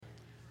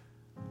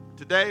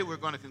Today we're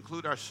going to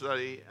conclude our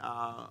study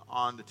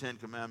on the Ten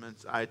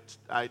Commandments. I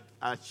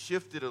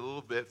shifted a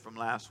little bit from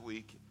last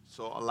week,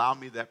 so allow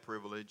me that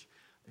privilege.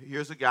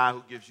 Here's a guy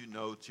who gives you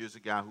notes. Here's a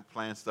guy who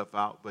plans stuff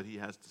out, but he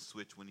has to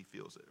switch when he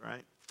feels it,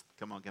 right?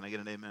 Come on, can I get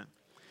an amen?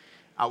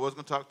 I was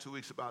going to talk 2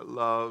 weeks about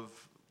love,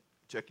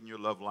 checking your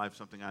love life,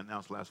 something I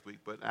announced last week.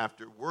 But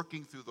after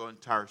working through the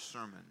entire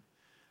sermon,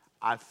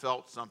 I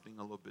felt something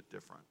a little bit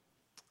different.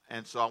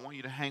 And so I want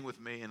you to hang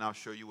with me, and I'll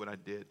show you what I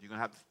did. You're going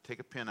to have to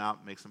take a pen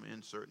out, make some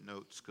insert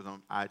notes, because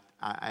I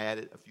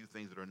added a few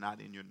things that are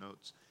not in your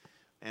notes.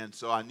 And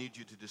so I need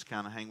you to just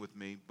kind of hang with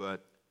me,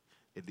 but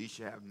at least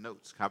you have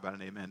notes. How about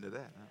an amen to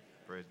that? Huh?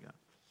 Praise God.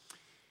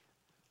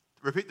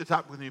 Repeat the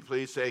topic with me,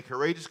 please. Say,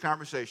 courageous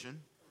conversation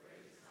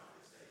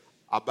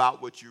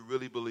about what you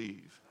really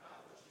believe.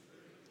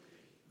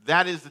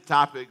 That is the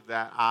topic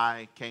that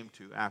I came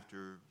to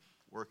after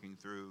working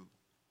through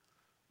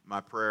my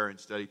prayer and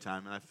study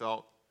time, and I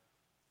felt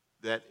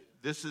that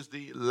this is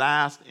the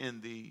last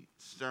in the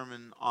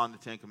sermon on the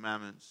Ten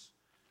Commandments.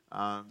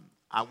 I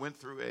went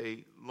through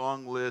a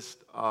long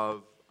list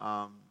of,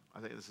 I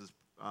think this is,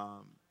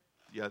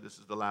 this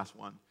is the last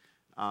one.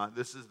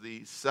 This is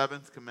the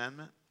seventh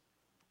commandment,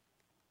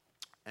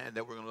 and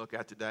that we're going to look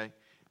at today.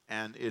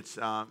 And it's,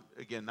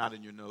 again, not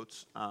in your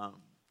notes,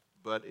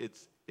 but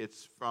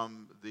it's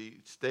from the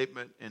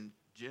statement in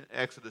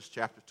Exodus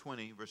chapter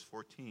 20, verse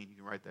 14. You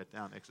can write that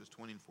down, Exodus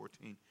 20 and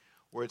 14,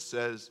 where it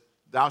says,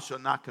 thou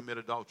shalt not commit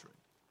adultery.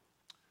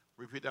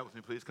 Repeat that with me,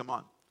 please. Come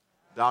on.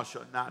 Thou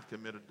shalt not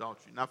commit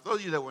adultery. Now, for those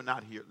of you that were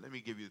not here, let me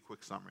give you a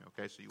quick summary,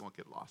 okay, so you won't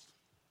get lost.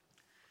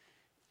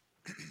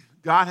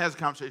 God has a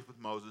conversation with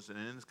Moses, and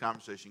in this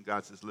conversation,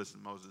 God says,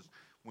 listen, Moses,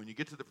 when you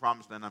get to the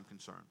promised land, I'm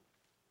concerned.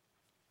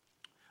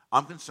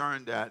 I'm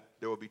concerned that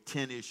there will be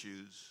 10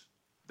 issues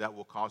that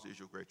will cause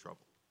Israel great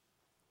trouble.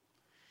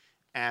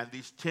 And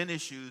these 10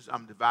 issues,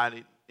 I'm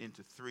divided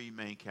into 3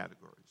 main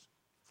categories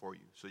for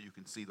you, so you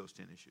can see those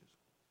 10 issues.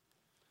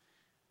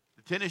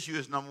 The 10 issue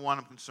is, number one,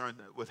 I'm concerned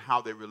with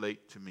how they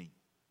relate to me.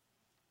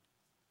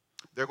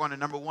 They're going to,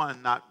 number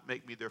one, not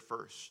make me the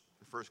first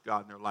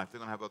God in their life. They're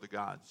going to have other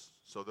gods.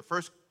 So the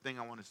first thing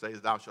I want to say is,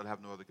 thou shalt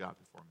have no other God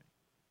before me.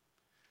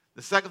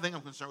 The second thing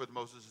I'm concerned with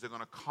Moses is they're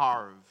going to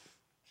carve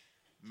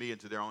me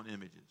into their own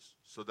images.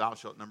 So thou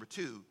shalt, number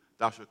 2,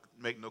 thou shalt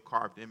make no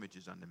carved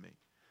images unto me.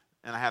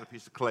 And I had a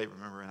piece of clay,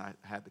 remember, and I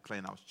had the clay,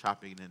 and I was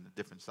chopping it into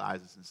different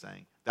sizes and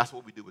saying, that's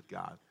what we do with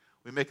God.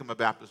 We make him a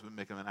Baptist, we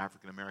make him an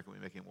African-American, we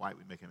make him white,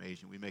 we make him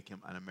Asian, we make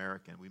him an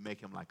American, we make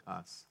him like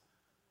us.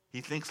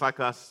 He thinks like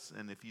us,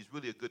 and if he's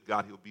really a good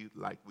God, he'll be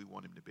like we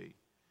want him to be.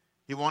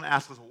 He won't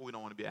ask us what we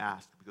don't want to be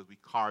asked because we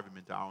carve him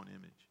into our own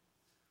image.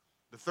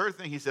 The third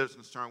thing he said is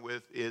concerned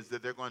with is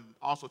that they're going to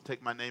also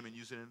take my name and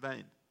use it in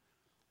vain.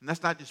 And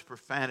that's not just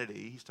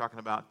profanity. He's talking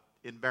about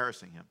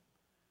embarrassing him.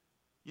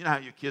 You know how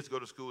your kids go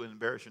to school and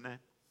embarrass your name?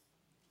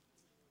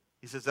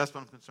 He says, that's what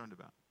I'm concerned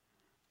about.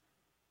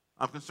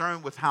 I'm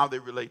concerned with how they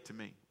relate to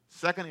me.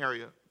 Second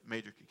area,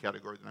 major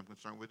category that I'm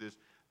concerned with is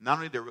not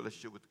only their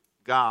relationship with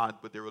God,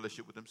 but their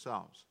relationship with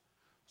themselves.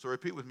 So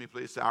repeat with me,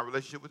 please. Say, our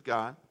relationship with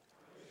God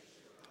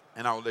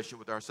and our relationship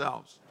with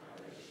ourselves.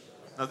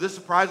 Now, this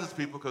surprises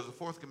people because the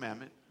fourth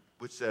commandment,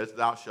 which says,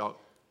 thou shalt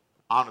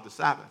honor the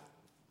Sabbath,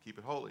 keep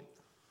it holy.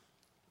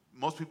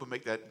 Most people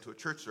make that into a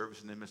church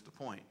service and they miss the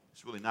point.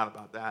 It's really not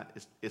about that.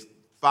 It's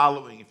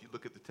following, if you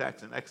look at the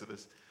text in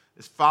Exodus,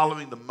 it's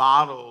following the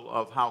model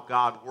of how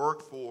God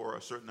worked for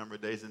a certain number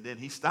of days, and then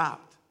he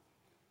stopped.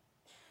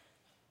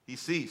 He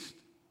ceased.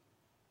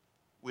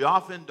 We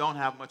often don't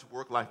have much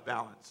work-life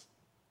balance.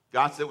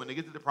 God said when they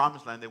get to the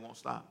promised land, they won't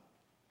stop.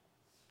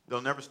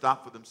 They'll never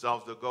stop for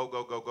themselves. They'll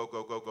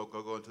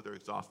go until they're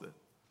exhausted.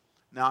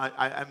 Now,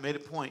 I made a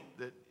point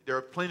that there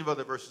are plenty of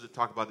other verses that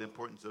talk about the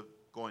importance of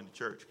going to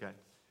church, okay?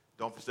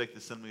 Don't forsake the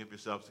assembling of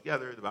yourselves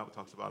together. The Bible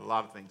talks about a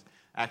lot of things.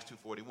 Acts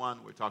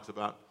 2:41, where it talks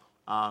about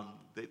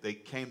they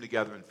came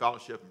together in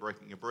fellowship and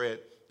breaking of bread.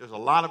 There's a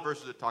lot of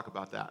verses that talk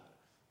about that.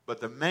 But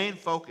the main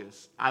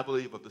focus, I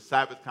believe, of the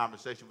Sabbath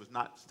conversation was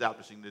not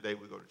establishing the day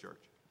we go to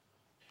church.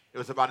 It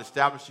was about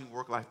establishing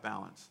work-life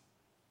balance.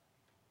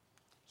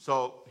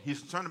 So he's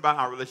concerned about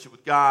our relationship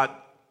with God,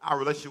 our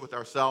relationship with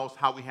ourselves,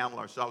 how we handle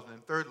ourselves, and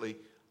then thirdly,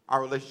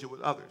 our relationship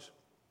with others.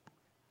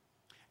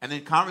 And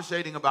in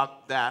conversating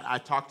about that, I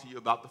talked to you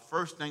about the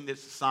first thing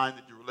that's a sign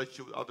that your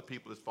relationship with other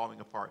people is falling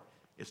apart.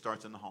 It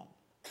starts in the home.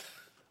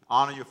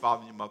 Honor your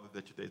father and your mother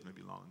that your days may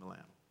be long in the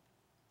land.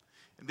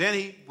 And then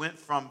he went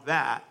from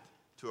that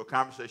to a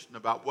conversation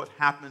about what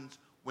happens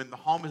when the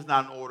home is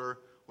not in order,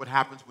 what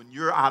happens when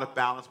you're out of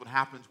balance, what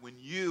happens when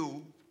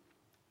you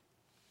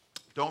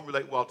don't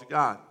relate well to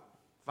God.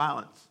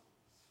 Violence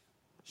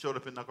showed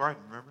up in the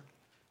garden, remember?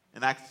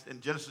 In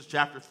Genesis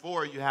chapter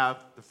 4, you have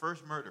the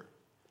first murder.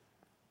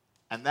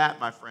 And that,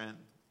 my friend,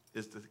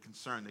 is the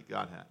concern that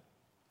God had.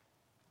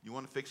 You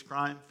want to fix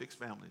crime? Fix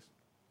families.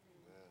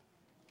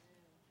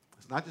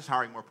 It's not just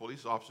hiring more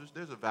police officers.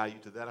 There's a value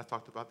to that. I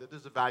talked about that.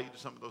 There's a value to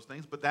some of those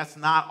things, but that's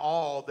not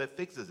all that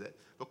fixes it.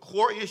 The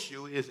core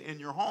issue is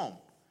in your home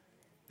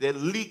that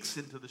leaks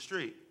into the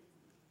street.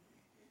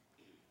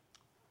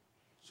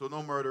 So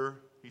no murder,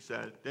 he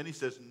said. Then he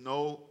says,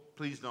 no,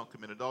 please don't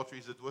commit adultery.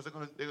 He says, what's it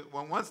going to?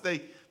 Well, once they're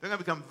going to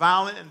become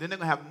violent, and then they're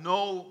going to have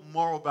no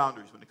moral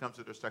boundaries when it comes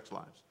to their sex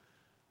lives.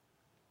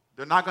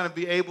 They're not going to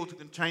be able to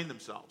contain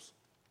themselves.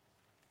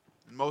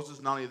 And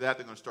Moses, not only that,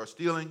 they're going to start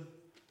stealing,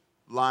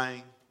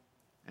 lying,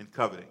 and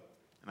coveting.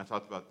 And I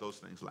talked about those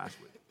things last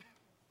week.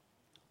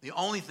 The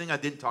only thing I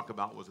didn't talk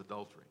about was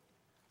adultery.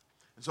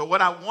 And so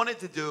what I wanted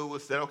to do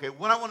was say, okay,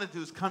 what I want to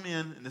do is come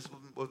in, and this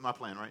was my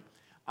plan, right?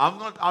 I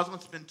was going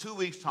to spend 2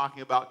 weeks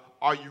talking about,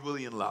 are you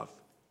really in love?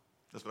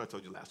 That's what I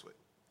told you last week.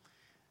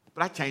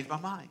 But I changed my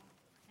mind.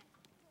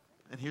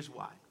 And here's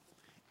why.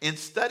 In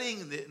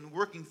studying it and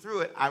working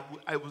through it,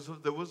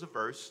 there was a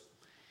verse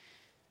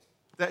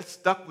that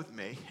stuck with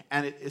me,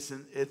 and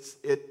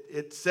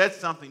it said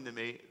something to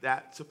me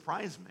that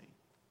surprised me.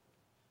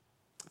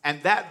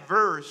 And that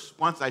verse,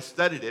 once I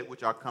studied it,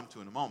 which I'll come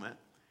to in a moment,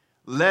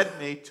 led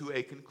me to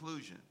a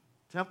conclusion.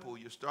 Temple,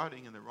 you're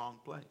starting in the wrong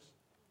place.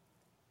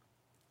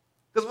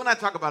 Because when I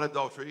talk about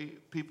adultery,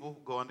 people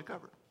go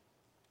undercover.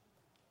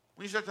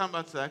 When you start talking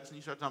about sex and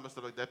you start talking about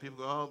stuff like that, people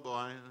go, oh boy,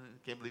 I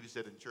can't believe you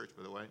said it in church,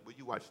 by the way. But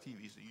you watch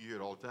TV, so you hear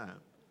it all the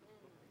time.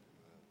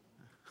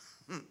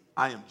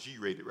 I am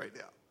G-rated right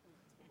now.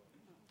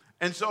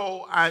 And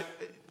so I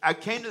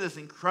came to this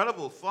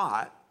incredible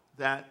thought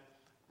that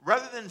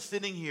rather than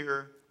sitting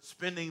here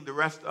spending the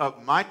rest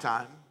of my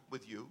time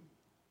with you,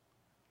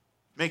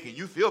 making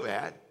you feel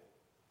bad,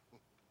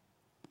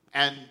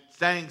 and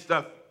saying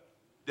stuff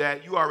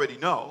that you already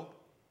know,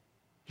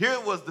 here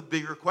was the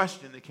bigger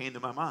question that came to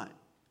my mind.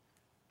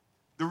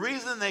 The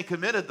reason they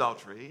commit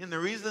adultery and the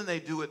reason they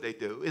do what they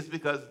do is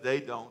because they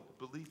don't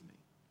believe me.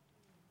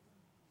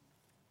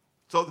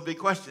 So the big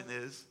question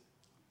is,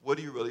 what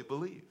do you really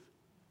believe?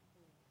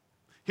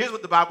 Here's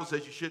what the Bible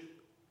says you should.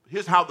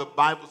 Here's how the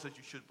Bible says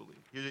you should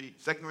believe. Here's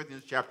 2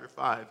 Corinthians chapter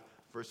 5,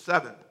 verse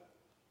 7.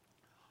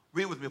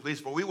 Read with me, please.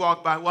 For we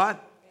walk by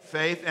what?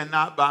 Faith and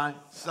not by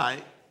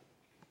sight.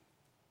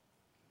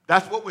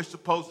 That's what we're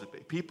supposed to be.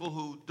 People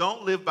who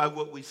don't live by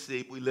what we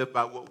see, we live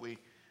by what we're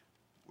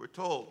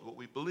told, what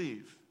we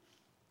believe.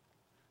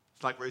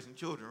 It's like raising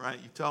children, right?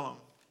 You tell them,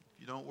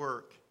 you don't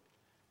work.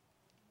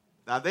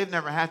 Now, they've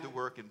never had to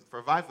work and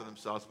provide for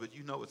themselves, but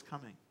you know it's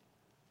coming.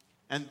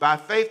 And by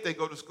faith, they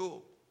go to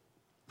school.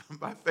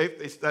 By faith,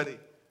 they study.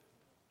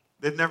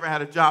 They've never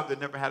had a job. They've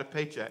never had a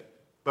paycheck.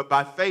 But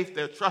by faith,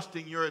 they're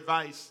trusting your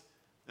advice,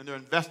 and they're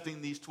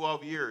investing these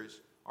 12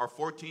 years or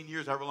 14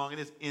 years, however long it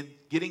is, in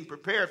getting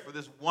prepared for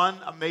this one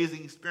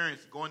amazing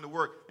experience, going to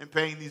work and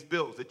paying these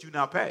bills that you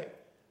now pay.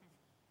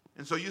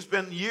 And so you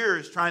spend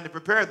years trying to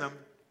prepare them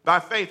by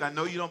faith. I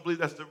know you don't believe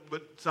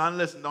but son,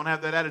 listen, don't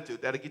have that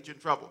attitude. That'll get you in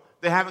trouble.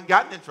 They haven't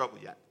gotten in trouble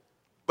yet.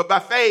 But by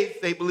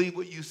faith, they believe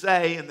what you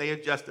say, and they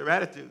adjust their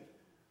attitude.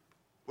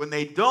 When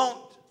they don't,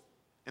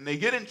 and they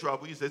get in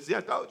trouble, you say, see,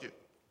 I told you.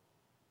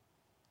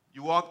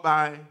 You walk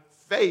by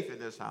faith in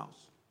this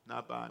house,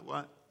 not by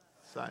what?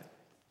 Sight.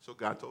 So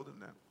God told them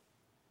that.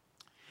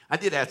 I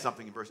did add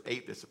something in verse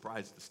 8 that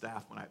surprised the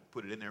staff when I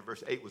put it in there.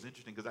 Verse 8 was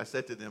interesting because I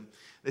said to them,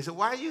 they said,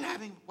 why do you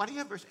have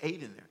verse 8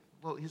 in there?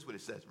 Well, here's what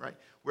it says, right?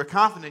 We're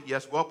confident,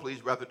 yes, well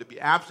pleased, rather to be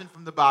absent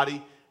from the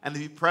body and to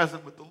be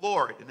present with the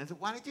Lord. And they said,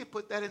 why did you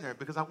put that in there?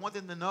 Because I want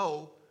them to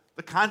know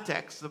the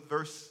context of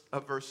verse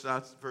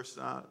 7.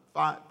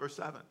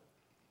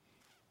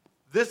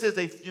 This is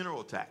a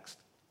funeral text.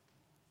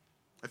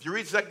 If you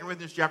read 2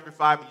 Corinthians chapter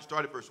 5 and you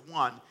start at verse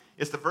 1,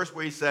 it's the verse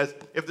where he says,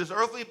 if this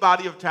earthly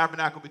body of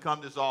tabernacle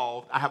become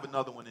dissolved, I have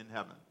another one in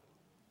heaven.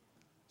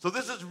 So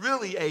this is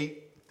really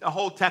a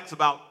whole text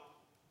about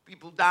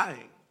people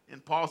dying.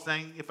 And Paul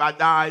saying, if I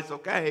die, it's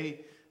okay.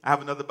 I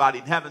have another body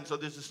in heaven. So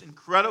there's this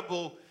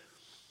incredible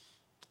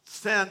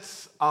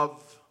sense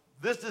of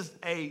this is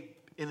an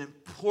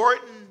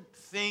important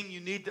thing you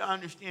need to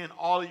understand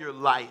all of your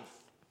life.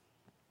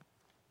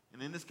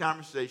 And in this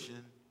conversation,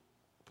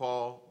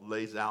 Paul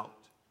lays out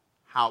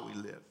how we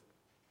live.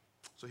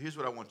 So here's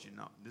what I want you to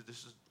know.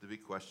 This is the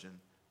big question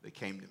that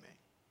came to me.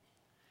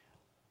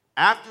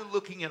 After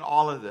looking at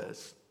all of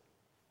this,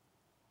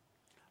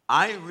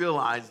 I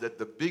realized that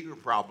the bigger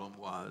problem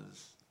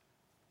was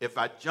if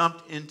I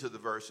jumped into the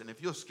verse, and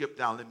if you'll skip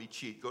down, let me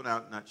cheat. Go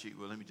down, not cheat,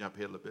 well, let me jump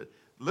ahead a little bit.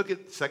 Look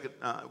at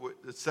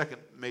the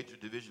second major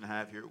division I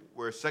have here,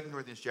 where 2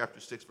 Corinthians chapter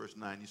 6, verse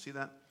 9. You see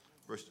that?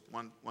 Verse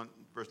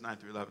 9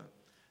 through 11.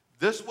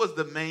 This was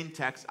the main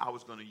text I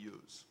was going to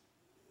use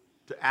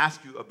to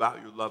ask you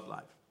about your love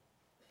life.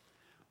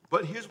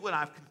 But here's what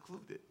I've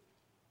concluded.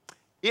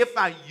 If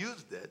I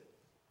used it,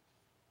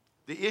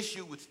 the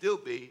issue would still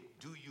be,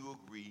 do you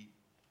agree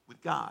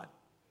with God?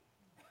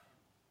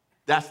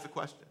 That's the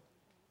question.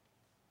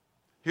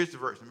 Here's the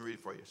verse. Let me read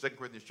it for you. 2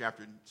 Corinthians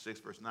chapter 6,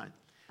 verse 9.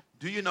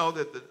 Do you know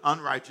that the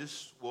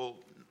unrighteous will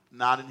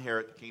not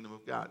inherit the kingdom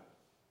of God?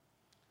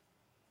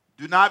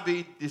 Do not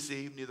be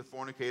deceived, neither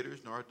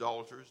fornicators, nor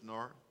idolaters,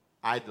 nor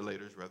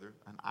idolaters,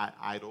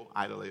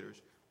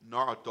 idolaters,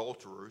 nor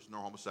adulterers,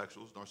 nor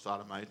homosexuals, nor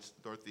sodomites,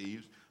 nor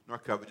thieves, nor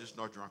covetous,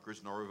 nor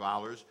drunkards, nor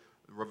revilers.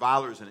 A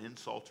reviler is an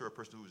insulter, a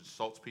person who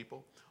insults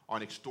people, or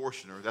an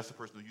extortioner. That's the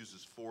person who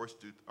uses force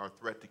or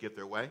threat to get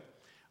their way.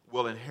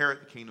 will inherit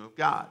the kingdom of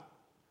God.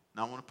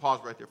 Now, I want to pause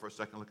right there for a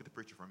second and look at the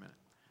preacher for a minute.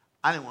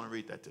 I didn't want to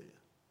read that to you.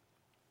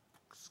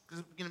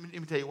 Let me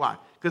tell you why.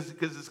 Because it's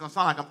going to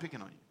sound like I'm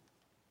picking on you.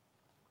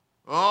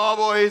 Oh,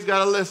 boy, he's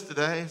got a list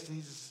today.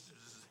 He's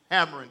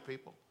hammering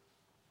people.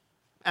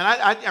 And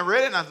I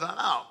read it and I thought,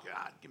 oh,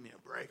 God, give me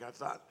a break. I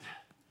thought,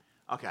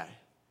 okay.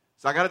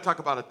 So I got to talk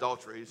about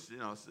adultery. It's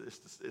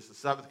the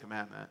seventh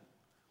commandment.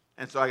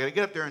 And so I got to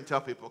get up there and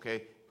tell people,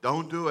 okay,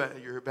 don't do it.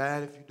 You're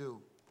bad if you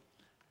do.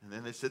 And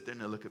then they sit there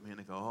and they look at me and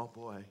they go, oh,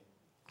 boy,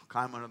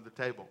 climb under the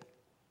table.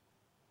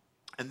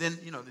 And then,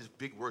 these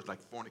big words like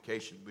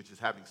fornication, which is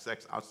having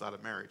sex outside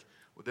of marriage.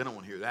 Well, they don't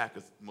want to hear that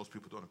because most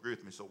people don't agree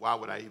with me. So why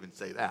would I even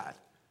say that?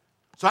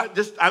 So I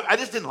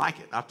just didn't like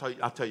it.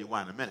 I'll tell you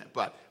why in a minute.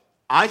 But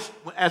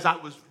as I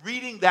was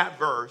reading that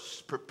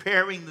verse,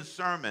 preparing the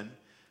sermon,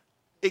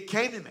 it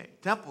came to me.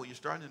 Temple, you're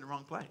starting in the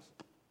wrong place.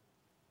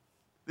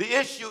 The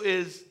issue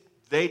is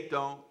they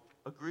don't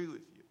agree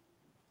with you,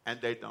 and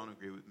they don't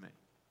agree with me.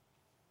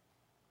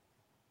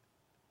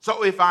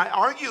 So if I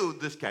argue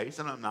this case,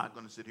 and I'm not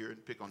going to sit here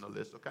and pick on the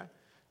list, okay?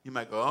 You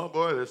might go, oh,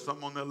 boy, there's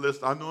something on that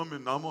list. I know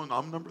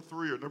I'm number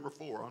 3 or number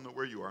 4. I don't know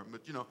where you are.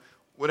 But,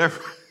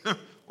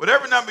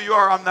 whatever number you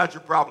are, I'm not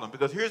your problem.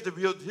 Because here's the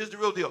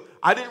real deal.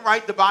 I didn't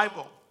write the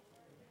Bible.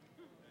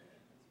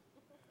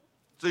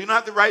 So you don't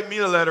have to write me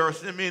a letter or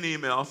send me an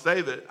email.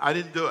 Save it. I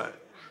didn't do it.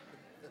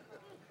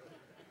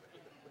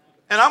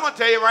 And I'm going to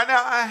tell you right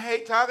now, I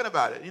hate talking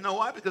about it. You know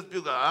why? Because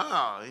people go,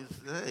 oh,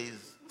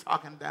 he's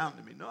talking down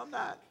to me. No, I'm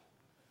not.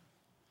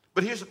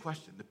 But here's the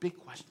question. The big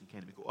question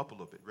came to me. Go up a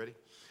little bit. Ready?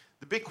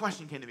 The big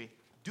question came to me.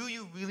 Do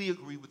you really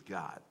agree with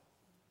God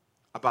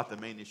about the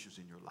main issues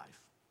in your life?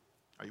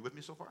 Are you with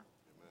me so far?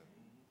 Amen.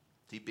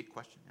 See, big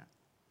question, yeah.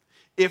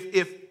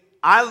 If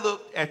I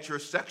looked at your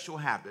sexual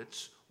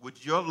habits,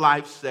 would your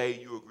life say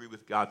you agree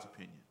with God's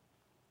opinion?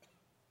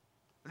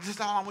 This is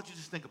all I want you to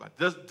just think about.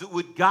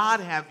 Would God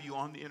have you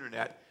on the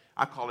internet?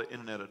 I call it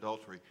internet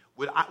adultery.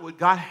 Would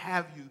God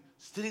have you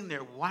sitting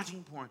there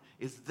watching porn?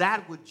 Is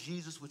that what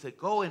Jesus would say?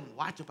 Go and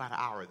watch about an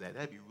hour of that.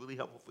 That'd be really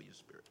helpful for your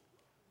spirit.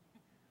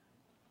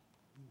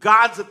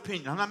 God's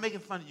opinion. I'm not making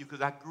fun of you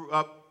because I grew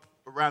up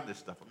around this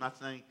stuff. I'm not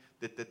saying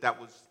that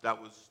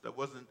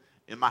wasn't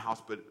in my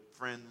house, but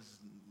friends,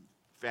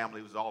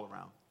 family was all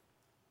around.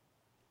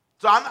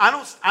 So I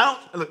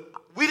don't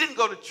look. We didn't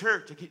go to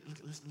church.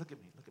 Listen, look at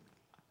me.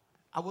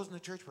 I wasn't a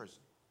church person.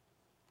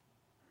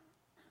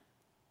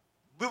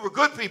 We were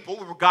good people.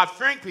 We were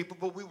God-fearing people,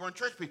 but we weren't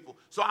church people.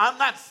 So I'm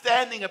not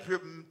standing up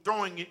here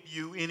throwing at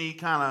you any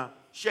kind of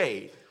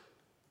shade,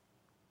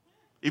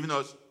 even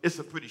though it's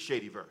a pretty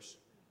shady verse.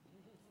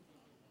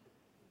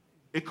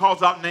 It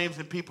calls out names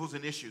and peoples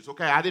and issues.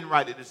 Okay, I didn't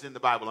write it. It's in the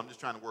Bible. I'm just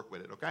trying to work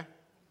with it, okay?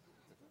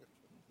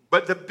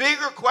 But the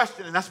bigger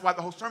question, and that's why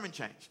the whole sermon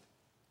changed,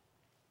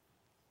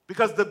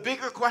 because the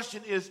bigger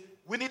question is,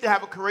 we need to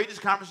have a courageous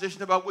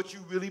conversation about what you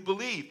really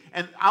believe.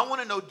 And I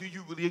want to know, do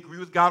you really agree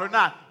with God or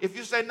not? If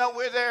you say, no,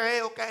 we're there,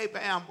 hey, okay,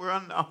 bam, we're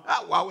on,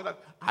 why would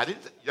I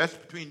didn't say, that's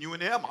between you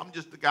and him. I'm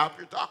just the guy up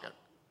here talking.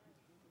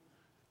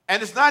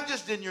 And it's not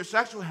just in your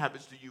sexual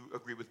habits do you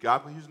agree with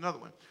God, but here's another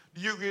one.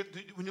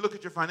 When you look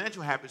at your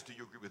financial habits, do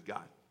you agree with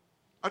God?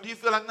 Or do you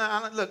feel like,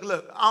 nah, look,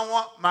 I don't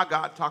want my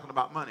God talking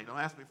about money. Don't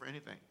ask me for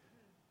anything.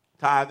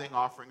 Tithing,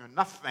 offering, or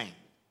nothing.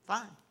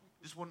 Fine.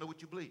 Just want to know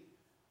what you believe.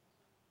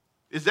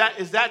 Is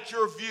that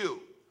your view?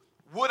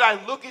 Would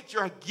I look at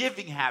your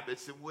giving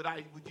habits and would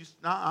you,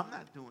 no, I'm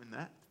not doing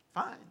that.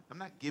 Fine. I'm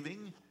not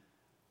giving.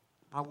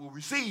 I will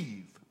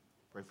receive.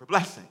 Pray for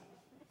blessing.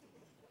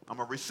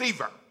 I'm a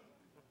receiver,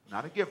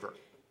 not a giver.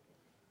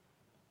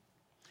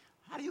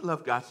 How do you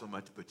love God so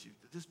much, but you,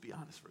 just be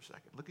honest for a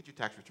second. Look at your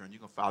tax return. You're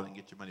going to file and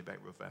get your money back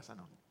real fast. I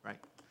know, right?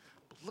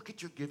 But look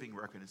at your giving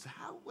record and say,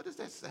 what does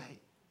that say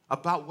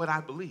about what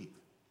I believe?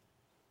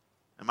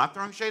 Am I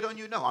throwing shade on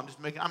you? No,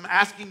 I'm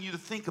asking you to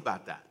think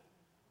about that.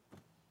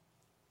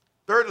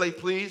 Thirdly,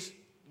 please,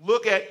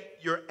 look at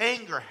your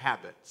anger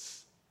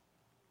habits.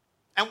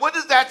 And what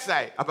does that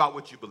say about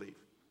what you believe?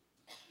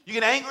 You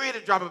get angry at a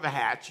drop of a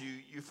hat.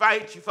 You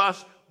fight, you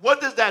fuss. What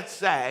does that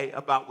say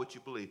about what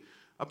you believe?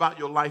 About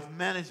your life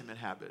management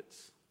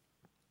habits,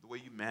 the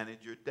way you manage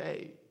your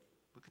day.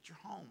 Look at your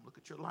home. Look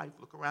at your life.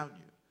 Look around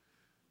you.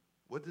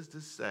 What does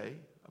this say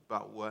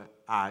about what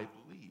I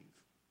believe?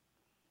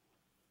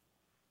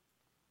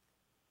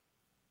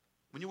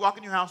 When you walk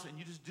in your house and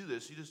you just do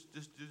this, you just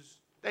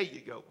there you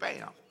go,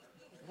 bam.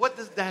 What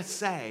does that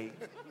say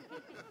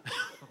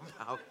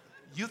about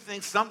you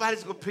think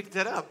somebody's going to pick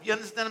that up? You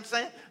understand what I'm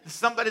saying?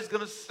 Somebody's going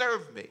to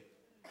serve me.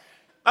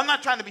 I'm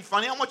not trying to be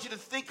funny. I want you to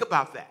think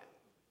about that.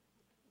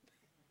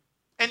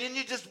 And then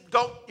you just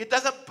don't, it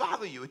doesn't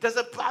bother you. It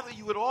doesn't bother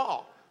you at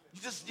all.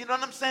 You know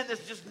what I'm saying?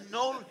 There's just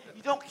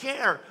you don't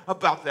care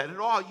about that at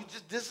all.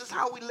 This is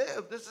how we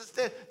live. This is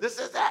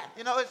that.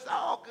 It's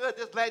all good.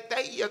 Just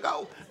there you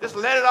go. Just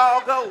let it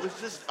all go. It's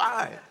just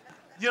fine.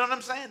 You know what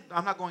I'm saying?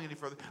 I'm not going any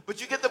further.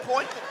 But you get the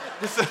point?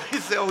 He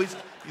said, oh,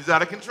 he's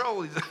out of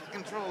control. He's out of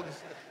control.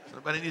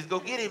 Somebody needs to go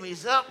get him.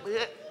 He's up.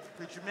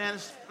 Preacher man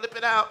is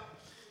flipping out.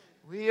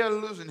 We are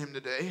losing him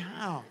today.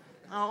 Oh,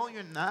 No,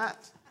 you're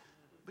not.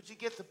 But you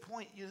get the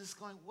point. You're just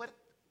going,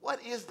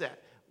 what is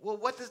that? Well,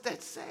 what does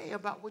that say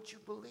about what you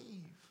believe?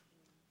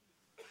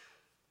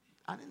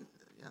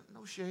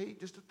 No shade,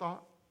 just a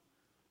thought.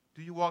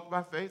 Do you walk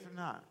by faith or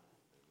not?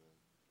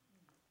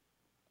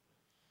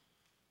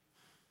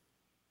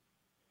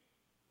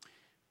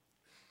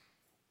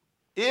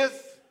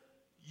 If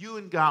you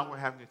and God were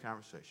having a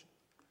conversation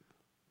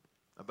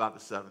about the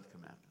seventh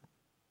commandment,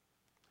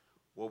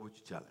 what would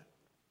you tell him?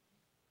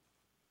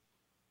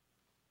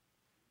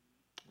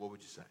 What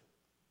would you say?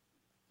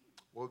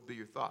 What would be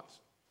your thoughts?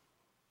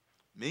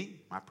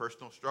 Me, my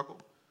personal struggle,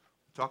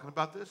 talking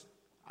about this,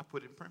 I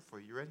put it in print for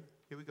you. You ready?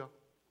 Here we go.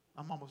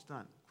 I'm almost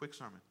done. Quick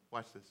sermon.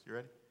 Watch this. You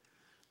ready?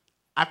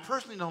 I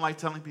personally don't like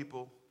telling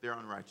people they're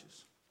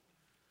unrighteous.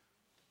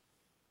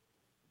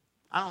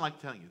 I don't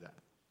like telling you that.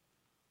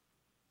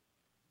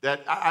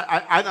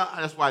 I don't,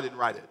 that's why I didn't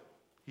write it.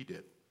 He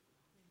did.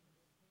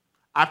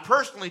 I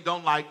personally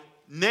don't like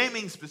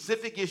naming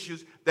specific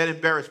issues that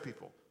embarrass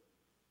people.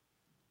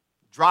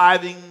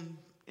 Driving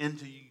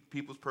into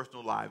people's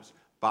personal lives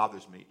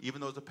bothers me.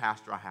 Even though as a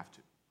pastor, I have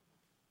to.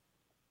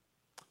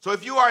 So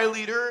if you are a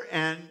leader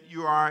and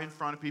you are in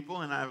front of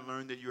people and I've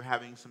learned that you're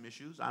having some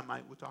issues, I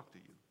will talk to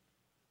you.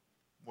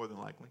 More than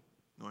likely,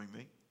 knowing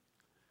me.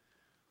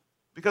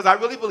 Because I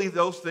really believe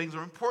those things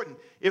are important.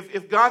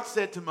 If God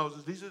said to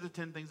Moses, these are the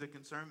 10 things that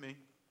concern me,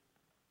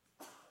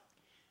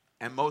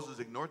 and Moses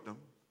ignored them,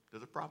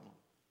 there's a problem.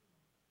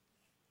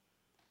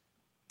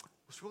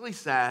 What's really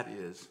sad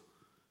is,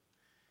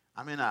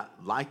 I may not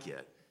like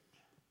it,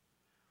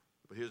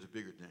 but here's a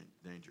bigger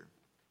danger.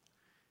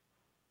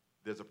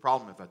 There's a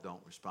problem if I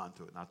don't respond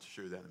to it, and I'll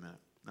show you that in a minute.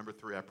 Number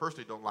 3, I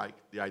personally don't like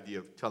the idea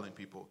of telling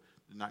people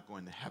they're not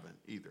going to heaven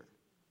either.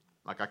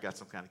 Like I got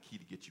some kind of key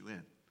to get you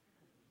in.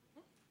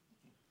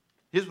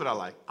 Here's what I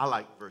like. I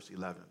like verse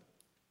 11.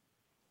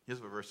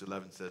 Here's what verse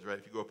 11 says, right?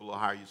 If you go up a little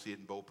higher, you see it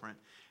in bold print.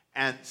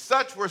 And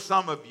such were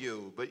some of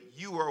you, but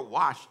you were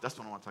washed. That's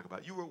what I want to talk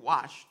about. You were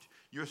washed.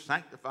 You're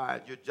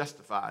sanctified. You're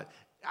justified.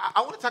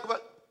 I want to talk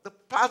about the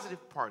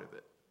positive part of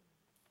it.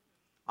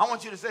 I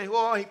want you to say,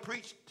 well, he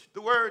preached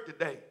the word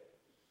today.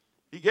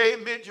 He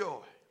gave me joy.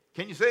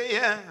 Can you say,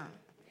 yeah?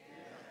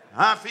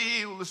 I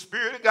feel the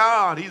Spirit of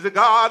God. He's a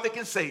God that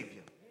can save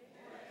you.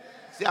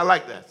 See, I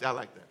like that.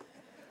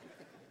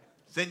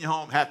 Send you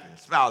home happy.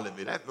 Smile at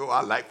me. That's what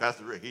I like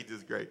Pastor Rick. He's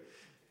just great.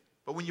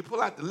 But when you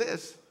pull out the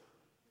list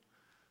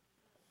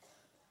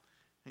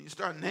and you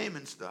start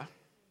naming stuff,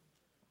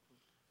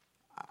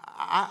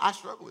 I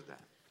struggle with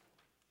that.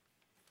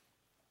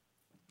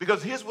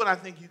 Because here's what I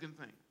think you can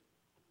think.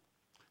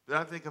 That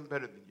I think I'm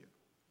better than you.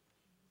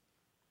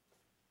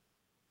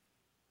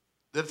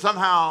 That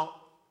somehow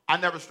I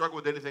never struggle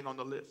with anything on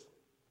the list.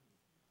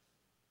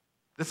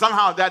 That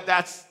somehow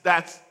that's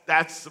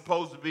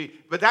supposed to be.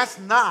 But that's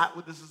not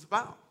what this is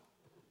about.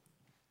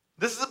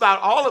 This is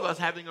about all of us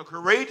having a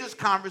courageous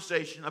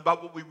conversation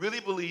about what we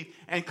really believe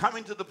and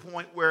coming to the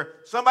point where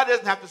somebody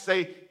doesn't have to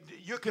say,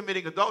 you're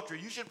committing adultery.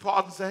 You should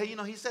pause and say, hey,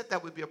 he said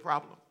that would be a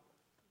problem.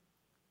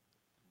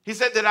 He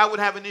said that I would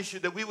have an issue,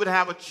 that we would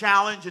have a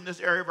challenge in this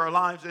area of our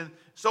lives. And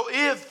so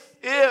if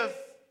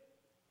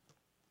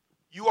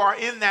you are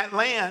in that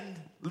land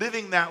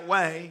living that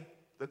way,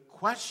 the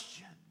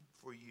question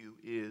for you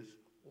is,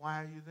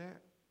 why are you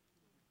there?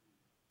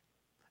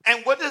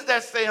 And what does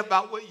that say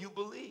about what you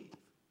believe?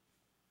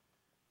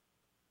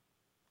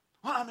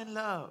 Well, I'm in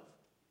love.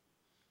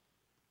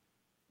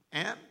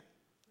 And?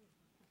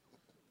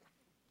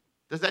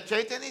 Does that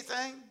change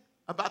anything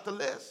about the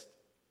list?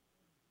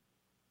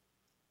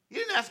 He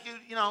didn't ask you,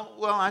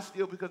 well, I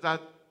steal because I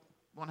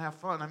want to have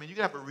fun. I mean, you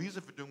can have a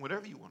reason for doing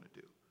whatever you want to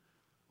do.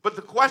 But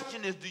the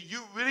question is, do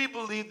you really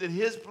believe that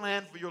his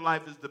plan for your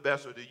life is the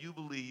best, or do you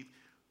believe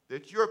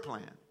that your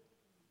plan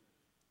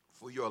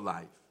for your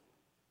life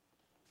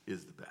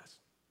is the best?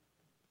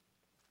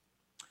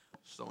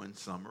 So in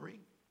summary,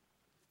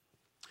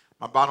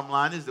 my bottom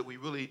line is that we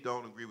really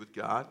don't agree with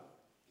God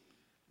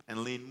and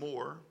lean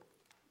more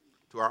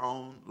to our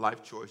own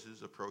life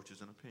choices,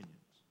 approaches, and opinions.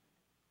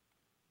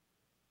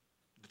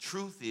 The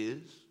truth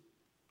is,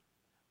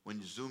 when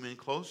you zoom in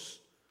close,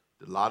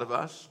 a lot of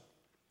us,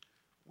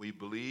 we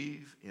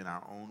believe in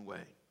our own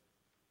way.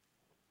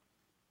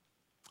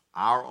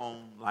 Our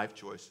own life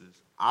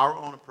choices, our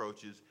own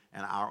approaches,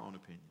 and our own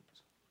opinions.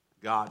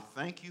 God,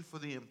 thank you for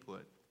the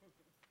input,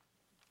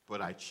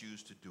 but I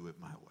choose to do it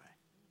my way.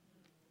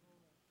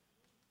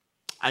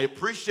 I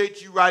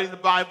appreciate you writing the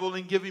Bible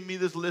and giving me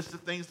this list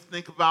of things to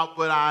think about,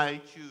 but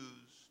I choose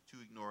to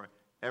ignore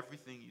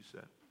everything you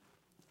said.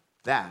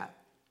 That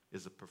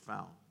is a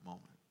profound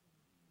moment.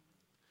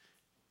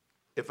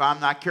 If I'm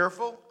not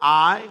careful,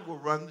 I will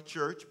run the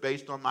church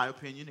based on my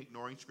opinion,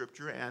 ignoring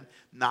Scripture, and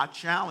not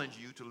challenge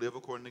you to live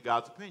according to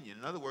God's opinion.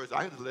 In other words,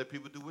 I just let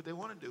people do what they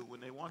want to do. When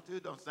they want to,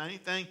 don't say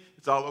anything.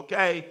 It's all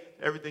okay.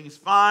 Everything is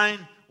fine.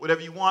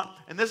 Whatever you want.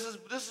 And this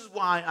is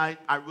why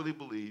I really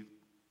believe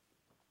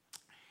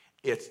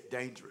it's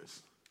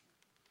dangerous.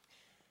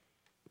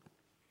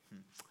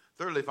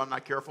 Thirdly, if I'm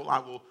not careful, I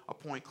will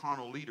appoint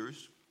carnal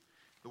leaders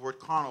The word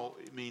carnal,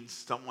 it means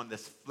someone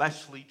that's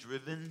fleshly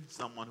driven,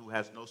 someone who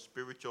has no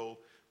spiritual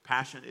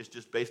passion. It's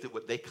just basically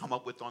what they come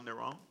up with on their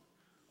own.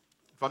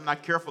 If I'm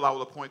not careful, I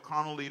will appoint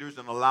carnal leaders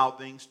and allow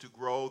things to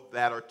grow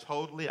that are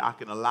totally, I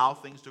can allow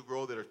things to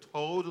grow that are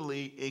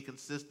totally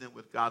inconsistent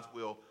with God's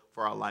will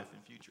for our life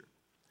and future.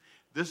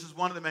 This is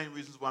one of the main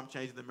reasons why I'm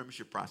changing the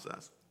membership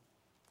process.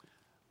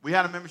 We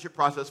had a membership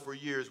process for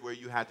years where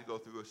you had to go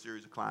through a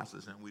series of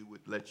classes and we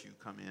would let you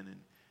come in.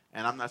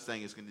 And I'm not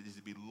saying it's going to need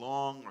to be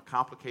long or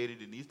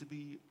complicated. It needs to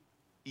be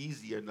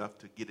easy enough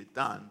to get it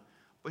done.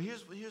 But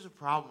here's a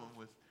problem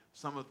with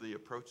some of the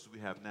approaches we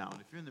have now. And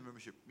if you're in the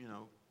membership,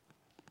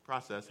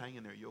 process, hang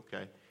in there, you're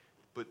okay.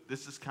 But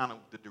this is kind of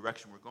the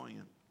direction we're going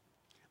in.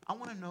 I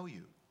want to know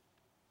you.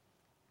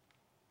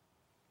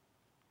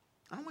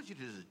 I don't want you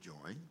to just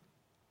join.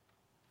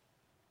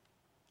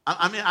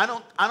 I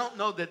don't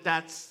know that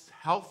that's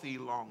healthy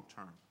long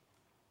term.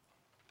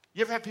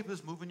 You ever have people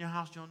just move in your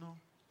house you don't know?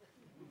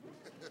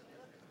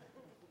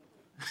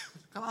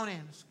 Come on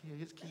in.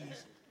 Here's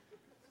keys.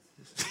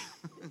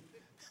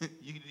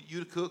 You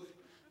the cook.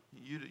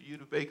 You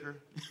the baker.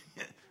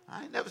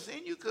 I ain't never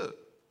seen you cook.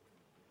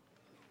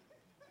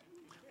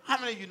 How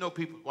many of you know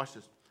people, watch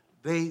this,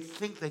 they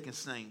think they can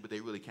sing, but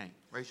they really can't?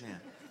 Raise your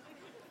hand.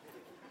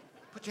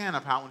 Put your hand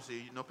up high. I want to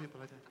see you know people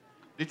like that.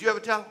 Did you ever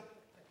tell them?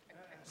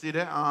 See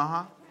that?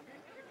 Uh-huh.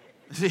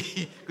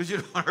 See, because you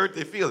don't hurt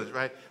their feelings,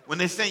 right? When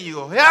they sing, you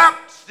go, help,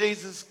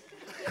 Jesus.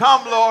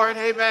 Come, Lord.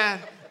 Amen.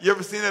 You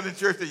ever seen that in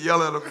church? They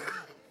yell at them.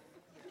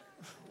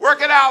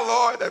 Work it out,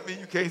 Lord. That means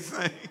you can't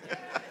sing.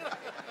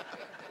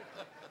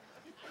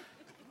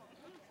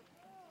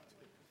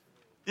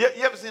 You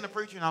ever seen a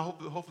preacher? And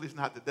hopefully it's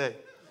not today.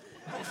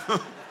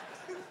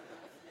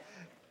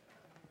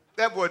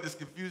 That boy just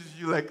confuses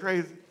you like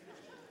crazy.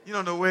 You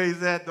don't know where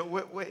he's at.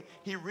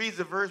 He reads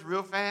a verse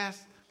real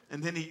fast,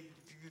 and then he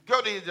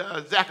go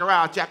to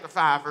Zechariah chapter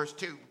 5, verse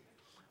 2.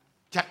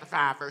 Chapter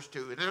 5, verse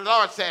 2. And the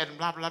Lord said, and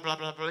blah, blah, blah,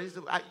 blah, blah. He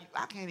said,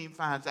 I can't even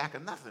find Zach or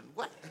nothing.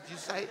 What did you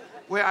say?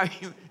 Where are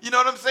you? You know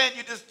what I'm saying?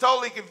 You're just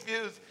totally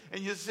confused,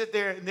 and you sit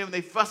there, and then when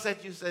they fuss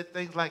at you, say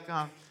things like,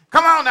 come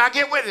on now,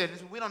 get with it.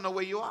 We don't know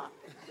where you are.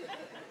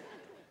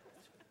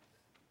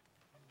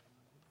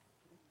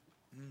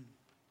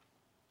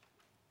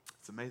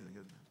 It's amazing,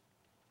 isn't it?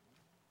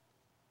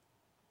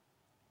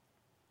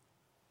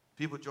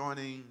 People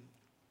joining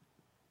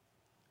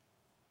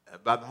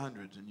by the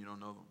hundreds and you don't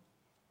know them.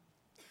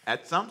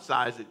 At some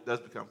size, it does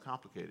become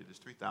complicated. It's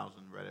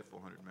 3,000 right at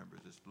 400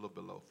 members. It's a little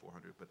below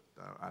 400, but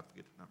I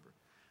forget the number.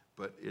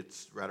 But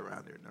it's right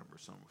around their number,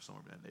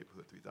 somewhere in that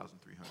neighborhood,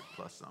 3,300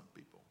 plus some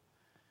people.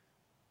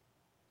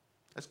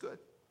 That's good.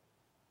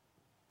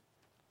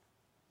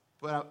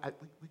 But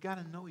we got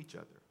to know each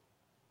other.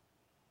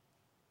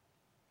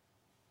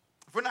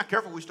 If we're not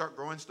careful, we start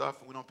growing stuff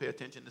and we don't pay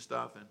attention to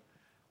stuff.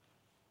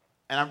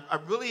 And I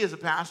really, as a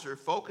pastor,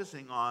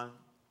 focusing on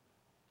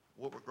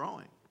what we're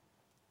growing.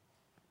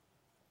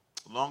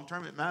 Long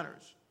term, it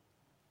matters.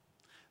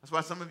 That's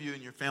why some of you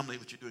in your family,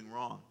 what you're doing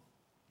wrong,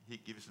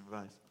 he'd give you some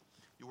advice.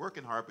 You're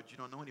working hard, but you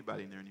don't know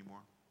anybody in there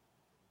anymore.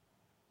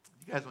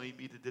 You guys don't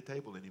even eat at the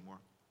table anymore.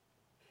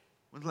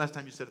 When's the last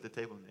time you sat at the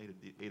table and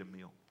ate a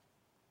meal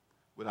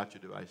without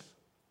your device?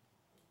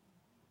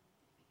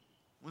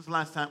 When's the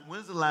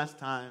last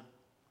time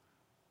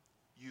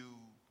you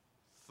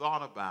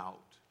thought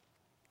about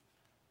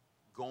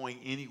going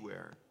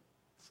anywhere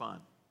fun?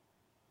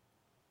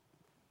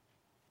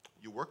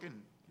 You're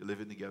working, you're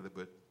living together,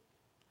 but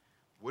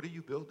what are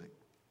you building?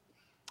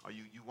 Are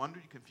you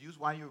wondering, you confused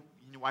why you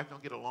and your wife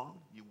don't get along?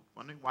 You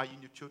wondering why you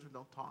and your children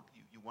don't talk?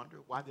 You wonder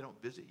why they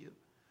don't visit you?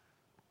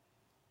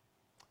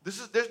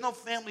 There's no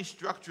family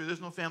structure,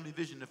 there's no family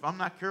vision. If I'm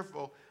not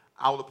careful,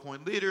 I'll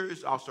appoint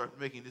leaders, I'll start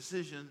making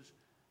decisions,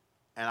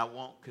 and I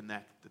won't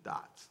connect the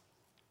dots.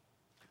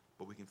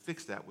 But we can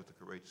fix that with a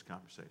courageous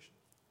conversation.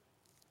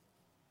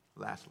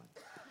 Lastly,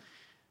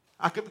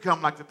 I could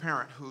become like the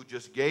parent who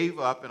just gave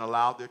up and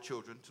allowed their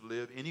children to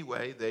live any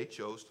way they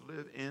chose to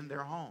live in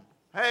their home.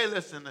 Hey,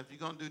 listen, if you're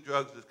going to do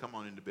drugs, just come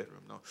on in the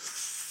bedroom. No,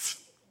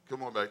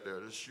 come on back there.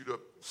 Just shoot up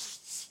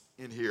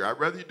in here. I'd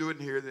rather you do it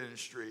in here than in the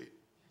street.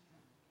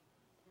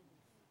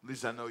 At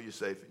least I know you're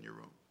safe in your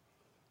room.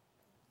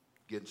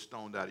 Getting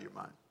stoned out of your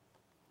mind.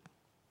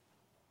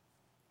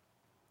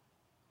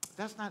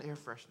 That's not air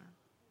freshener.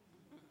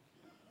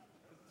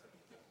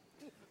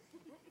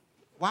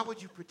 Why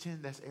would you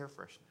pretend that's air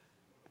freshener?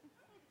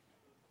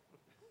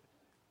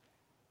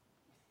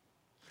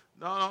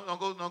 No, don't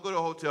go to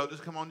a hotel.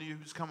 Just come on to you.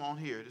 Just come on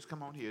here. Just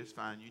come on here. It's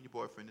fine. You and your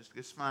boyfriend.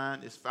 It's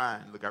fine. It's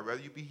fine. Look, I'd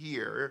rather you be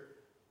here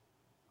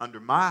under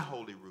my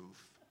holy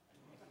roof.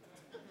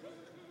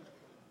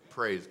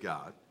 Praise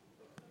God.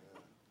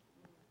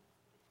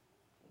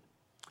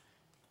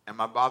 Am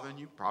I bothering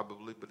you?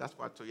 Probably, but that's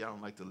why I told you I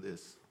don't like the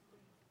list.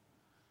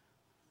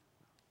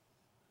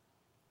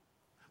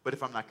 But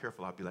if I'm not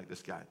careful, I'll be like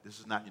this guy. This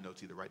is not in your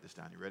notes either. Write this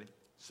down. You ready?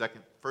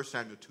 1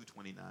 Samuel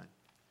 2:29.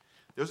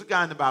 There's a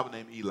guy in the Bible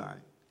named Eli.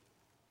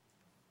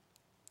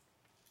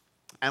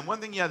 And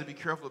one thing you have to be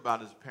careful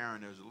about as a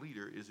parent, as a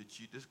leader, is that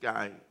this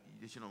guy,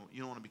 you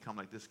don't want to become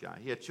like this guy.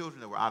 He had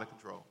children that were out of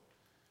control.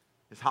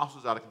 His house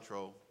was out of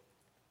control.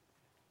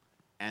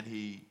 And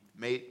he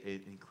made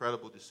an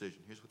incredible decision.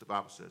 Here's what the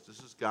Bible says. This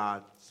is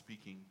God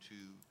speaking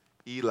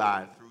to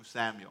Eli through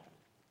Samuel.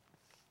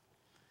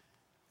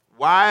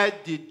 Why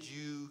do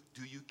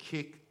you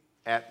kick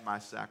at my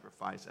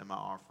sacrifice and my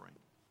offering?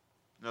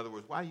 In other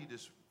words, why do you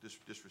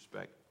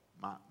disrespect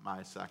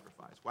my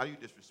sacrifice? Why do you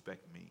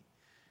disrespect me?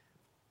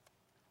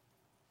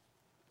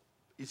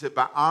 He said,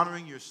 by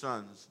honoring your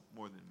sons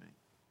more than me.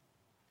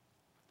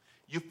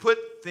 You've put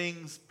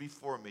things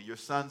before me. Your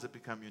sons have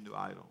become your new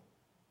idol.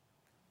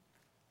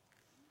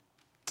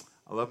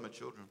 I love my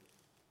children.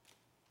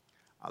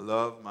 I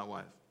love my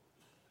wife.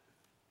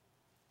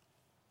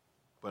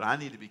 But I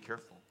need to be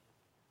careful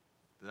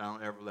that I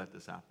don't ever let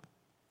this happen.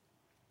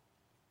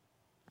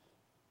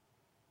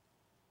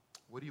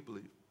 What do you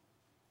believe?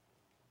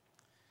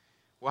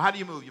 Well, how do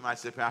you move? You might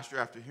say, Pastor,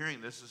 after hearing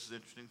this is an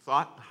interesting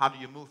thought. How do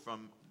you move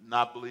from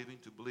not believing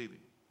to believing?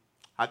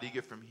 How do you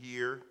get from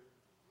here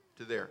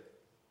to there?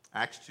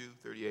 Acts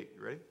 2:38.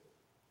 You ready?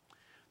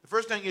 The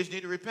first thing is you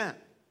need to repent.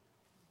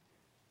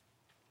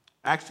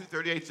 Acts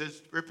 2:38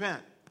 says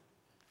repent.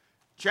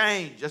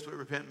 Change. That's what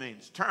repent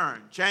means.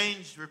 Turn.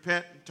 Change,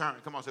 repent, and turn.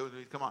 Come on, say it with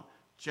me. Come on.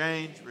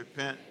 Change,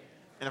 repent.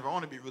 And if I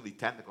want to be really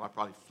technical, I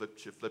probably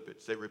should flip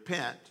it. Say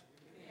repent,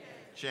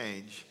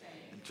 change,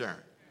 and turn.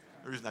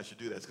 The reason I should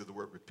do that is because the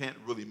word repent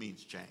really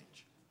means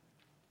change.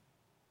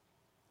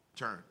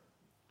 Turn.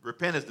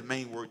 Repent is the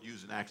main word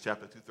used in Acts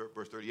chapter 2,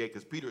 verse 38,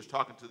 because Peter is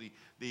talking to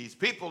these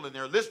people, and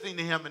they're listening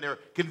to him, and they're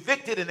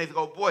convicted, and they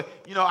go, boy,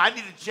 I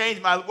need to change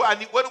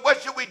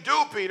what should we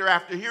do, Peter,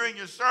 after hearing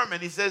your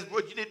sermon? He says,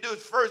 what you need to do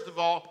is, first of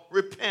all,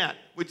 repent,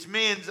 which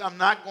means I'm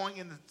not going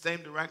in the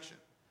same direction.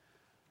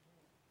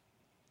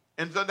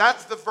 And so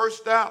that's the first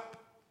step.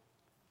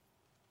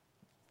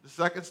 The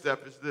second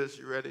step is this.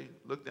 You ready?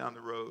 Look down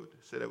the road.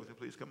 Say that with me,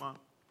 please. Come on.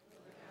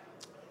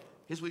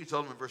 Here's what he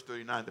told them in verse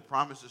 39. The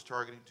promise is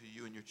targeting to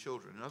you and your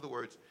children. In other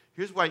words,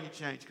 here's why you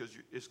change, because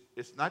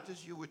it's not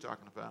just you we're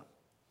talking about.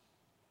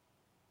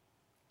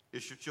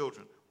 It's your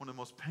children. One of the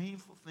most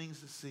painful things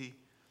to see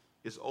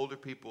is older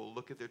people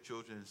look at their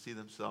children and see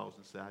themselves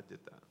and say, I did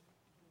that.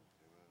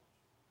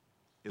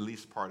 At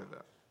least part of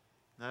it.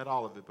 Not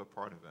all of it, but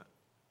part of it.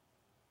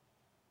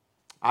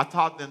 I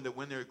taught them that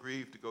when they're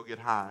grieved to go get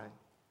high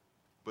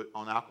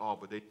on alcohol,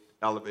 but they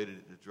elevated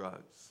it to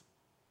drugs.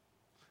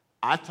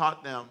 I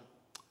taught them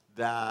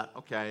that,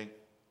 okay,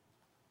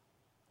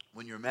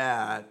 when you're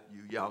mad,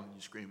 you yell and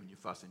you scream and you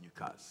fuss and you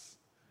cuss.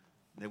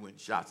 And they went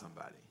and shot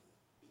somebody.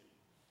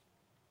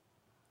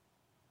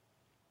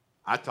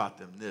 I taught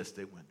them this,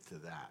 they went to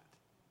that.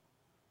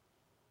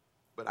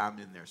 But I'm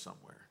in there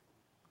somewhere.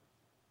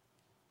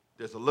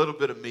 There's a little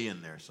bit of me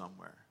in there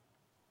somewhere.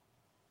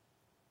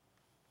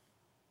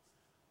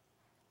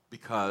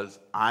 Because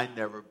I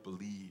never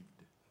believed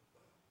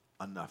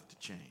enough to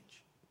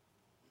change.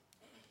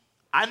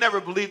 I never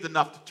believed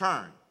enough to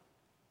turn.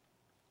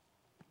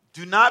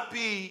 Do not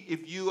be,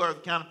 if you are the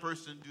kind of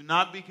person, do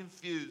not be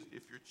confused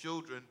if your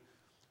children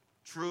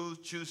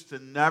choose to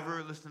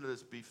never, listen to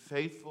this, be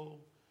faithful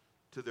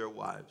to their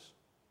wives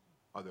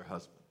or their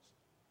husbands.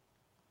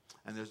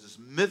 And there's this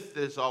myth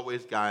that is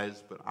always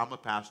guys, but I'm a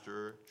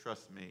pastor,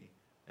 trust me,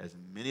 as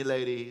many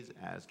ladies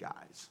as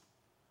guys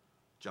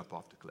jump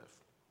off the cliff.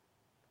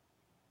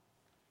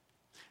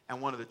 And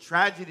one of the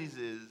tragedies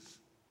is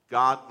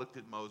God looked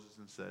at Moses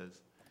and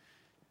says,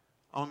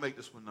 I'm going to make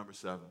this one number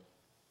 7.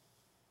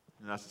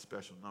 And that's a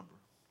special number.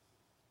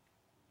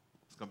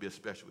 It's going to be a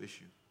special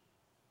issue.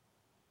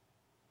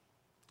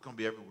 It's going to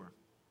be everywhere.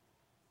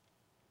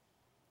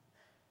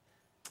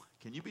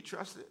 Can you be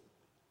trusted?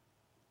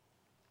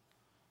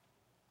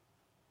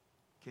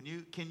 Can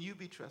you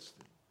be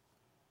trusted?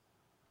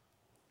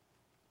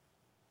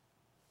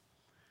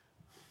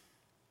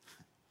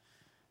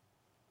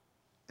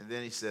 And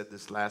then he said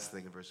this last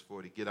thing in verse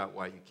 40, get out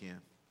while you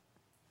can.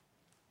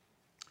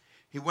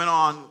 He went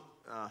on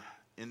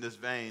in this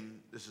vein,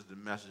 this is the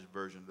Message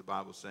version of the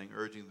Bible saying,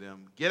 urging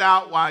them, get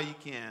out while you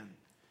can.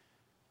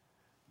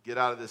 Get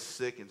out of this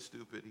sick and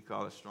stupid, he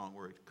called it a strong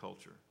word,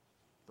 culture.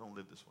 Don't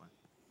live this way.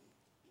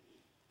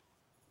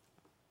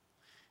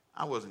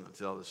 I wasn't going to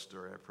tell this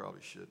story, I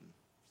probably shouldn't.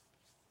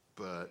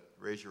 But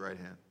raise your right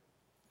hand.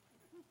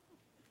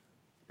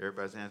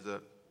 Everybody's hands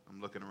up.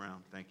 I'm looking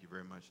around. Thank you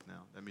very much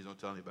now. That means don't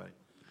tell anybody.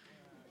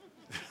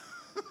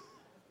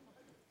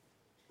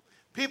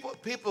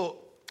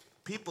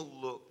 People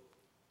look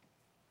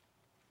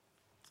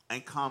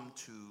and come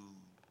to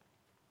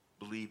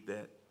believe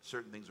that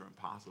certain things are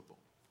impossible.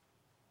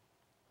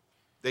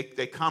 They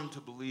come to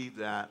believe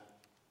that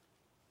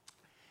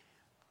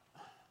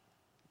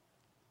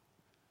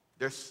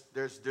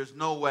there's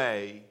no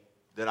way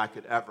that I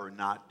could ever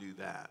not do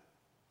that.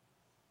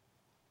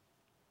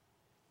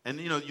 And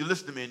you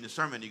listen to me in the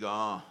sermon, you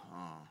go,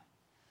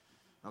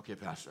 okay,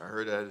 Pastor, I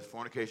heard that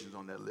fornication's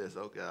on that list.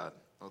 Oh God,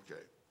 okay.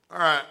 All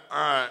right.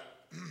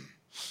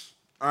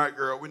 All right,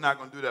 girl, we're not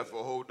going to do that for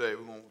a whole day.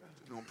 We're going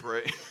to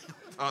pray.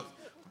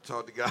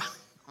 Talk to God.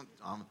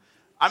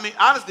 I mean,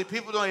 honestly,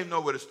 people don't even know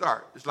where to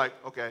start. It's like,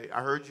 okay,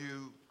 I heard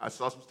you. I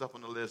saw some stuff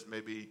on the list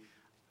maybe,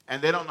 and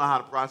they don't know how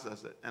to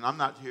process it. And I'm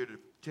not here to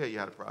tell you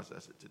how to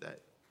process it today.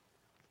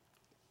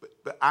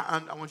 But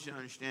I want you to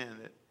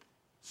understand that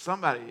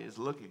somebody is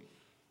looking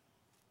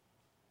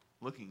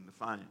to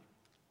find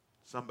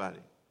somebody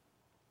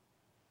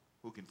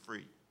who can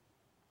free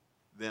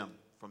them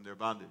from their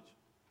bondage.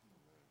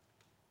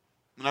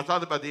 When I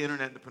talked about the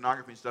internet and the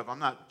pornography and stuff, I'm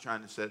not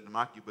trying to set it to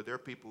mock you, but there are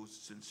people who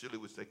sincerely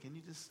would say,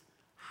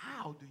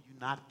 how do you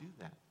not do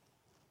that?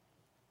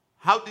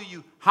 How do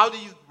you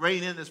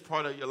rein in this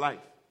part of your life?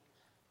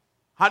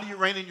 How do you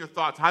rein in your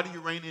thoughts? How do you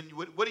rein in,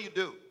 what do you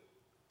do?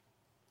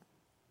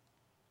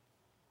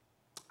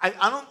 I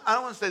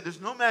don't want to say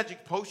there's no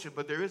magic potion,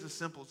 but there is a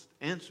simple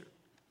answer.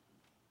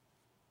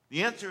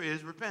 The answer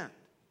is repent.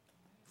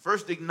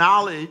 First,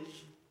 acknowledge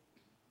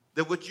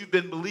that what you've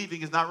been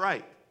believing is not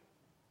right.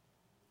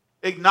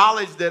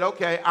 Acknowledge that,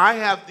 okay, I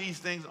have these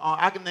things on.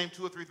 I can name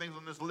 2 or 3 things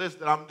on this list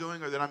that I'm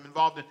doing or that I'm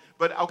involved in.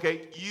 But,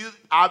 okay, you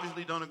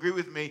obviously don't agree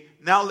with me.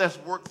 Now let's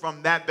work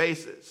from that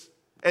basis.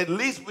 At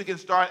least we can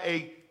start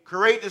a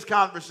courageous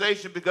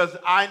conversation because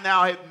I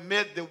now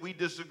admit that we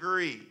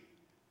disagree.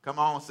 Come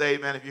on, say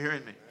amen if you're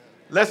hearing me.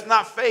 Let's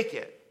not fake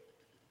it.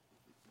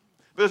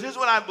 Because here's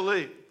what I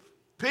believe.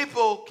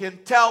 People can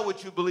tell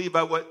what you believe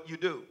by what you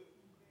do.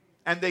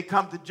 And they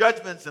come to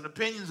judgments and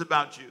opinions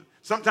about you.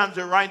 Sometimes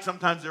they're right,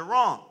 sometimes they're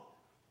wrong.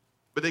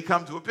 But they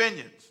come to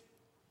opinions.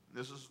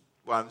 This is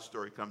why the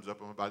story comes up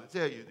I'm about to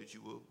tell you that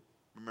you will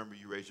remember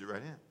you raised your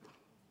right hand.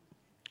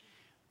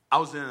 I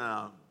was in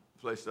a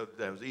place the other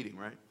day. I was eating,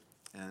 right?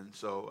 And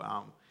so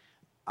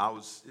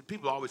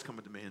people always come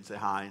up to me and say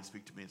hi and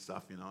speak to me and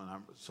stuff, and I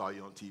saw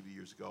you on TV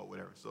years ago or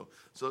whatever. So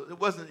it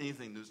wasn't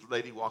anything. This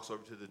lady walks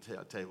over to the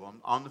table.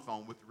 I'm on the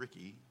phone with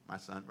Ricky, my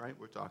son, right?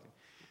 We're talking.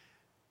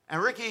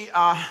 And Ricky,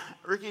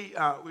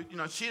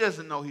 she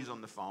doesn't know he's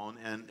on the phone,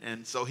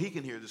 and so he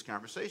can hear this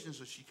conversation.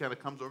 So she kind of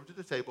comes over to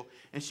the table,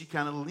 and she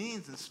kind of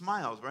leans and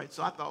smiles, right?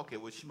 So I thought, okay,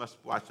 well, she must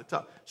watch the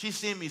talk. She's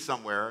seen me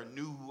somewhere,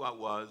 knew who I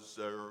was,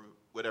 or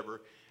whatever.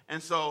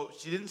 And so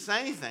she didn't say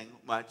anything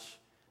much,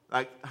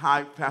 like,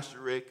 hi, Pastor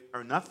Rick,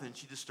 or nothing.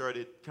 She just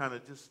started kind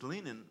of just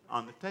leaning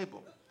on the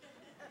table.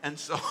 And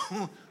so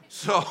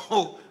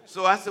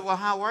I said, well,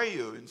 how are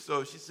you? And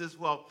so she says,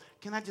 well,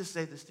 can I just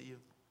say this to you?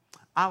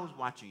 I was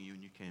watching you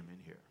and you came in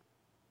here.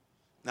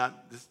 Now,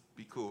 just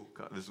be cool.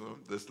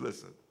 Let's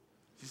listen.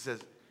 She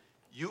says,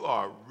 you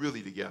are a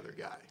really together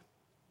guy.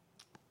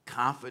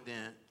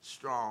 Confident,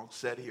 strong,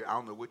 set here. I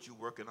don't know what you're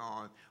working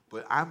on,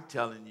 but I'm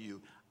telling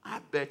you, I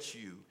bet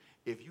you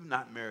if you're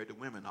not married, the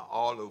women are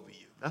all over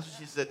you. That's what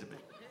she said to me.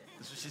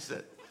 That's what she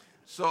said.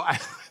 So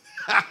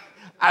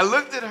I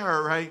looked at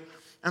her, right,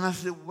 and I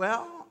said,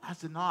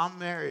 no, I'm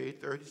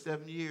married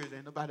 37 years.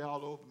 Ain't nobody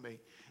all over me.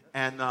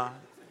 And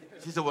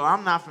she said, well,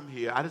 I'm not from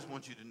here. I just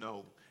want you to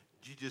know.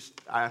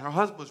 Her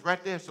husband was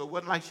right there, so it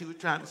wasn't like she was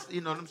trying to,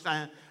 you know what I'm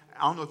saying?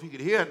 I don't know if you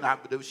could hear or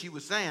not, but she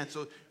was saying.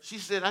 So she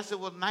said, I said,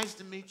 well, nice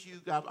to meet you.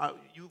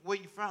 Where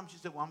you from? She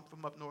said, well, I'm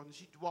from up north. And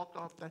she walked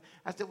off.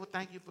 I said, well,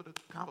 thank you for the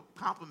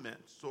compliment,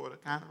 sort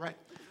of, kind of, right?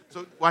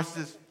 So watch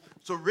this.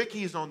 So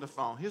Ricky's on the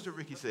phone. Here's what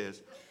Ricky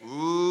says.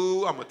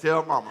 Ooh, I'm going to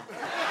tell mama.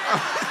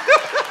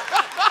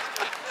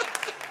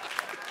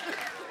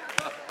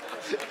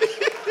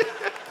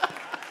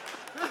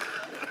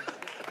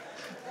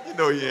 You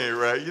know you ain't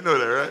right. You know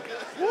that, right?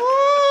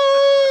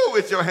 Woo,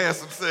 with your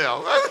handsome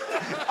self.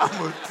 I'm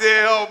going to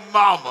tell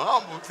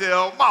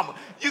mama.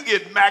 You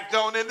get macked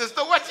on in the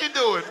store. What you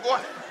doing, boy?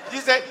 She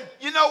said,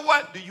 you know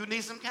what? Do you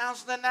need some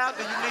counseling now?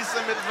 Do you need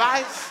some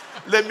advice?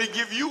 Let me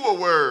give you a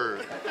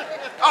word.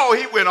 Oh,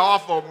 he went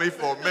off on me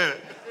for a minute.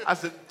 I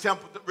said,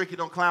 Ricky,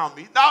 don't clown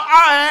me. No,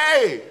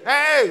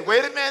 hey,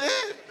 wait a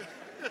minute.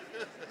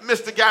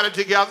 Mr. Got it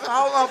together.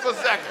 Hold on for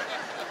a second.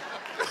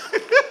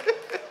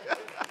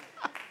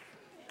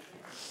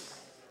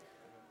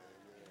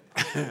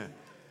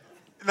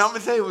 Now, I'm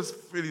going to tell you it was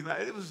really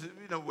nice. It was, it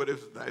was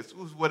nice. It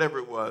was whatever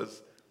it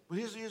was. But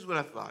here's what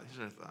I thought.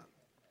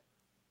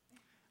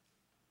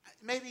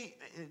 Maybe,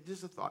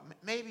 just a thought.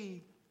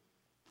 Maybe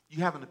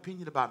you have an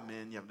opinion about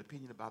men. You have an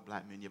opinion about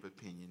black men. You have an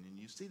opinion. And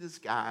you see this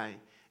guy,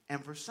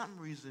 and for some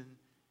reason,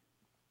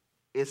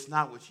 it's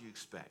not what you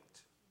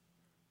expect.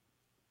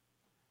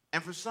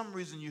 And for some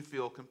reason, you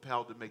feel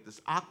compelled to make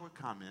this awkward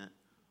comment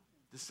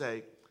to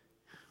say,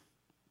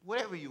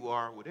 whatever you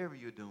are, whatever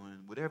you're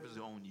doing, whatever's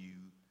on you,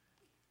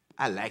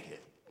 I like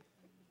it.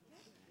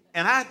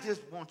 And I just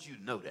want you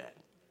to know that.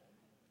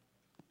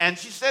 And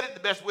she said it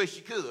the best way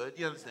she could.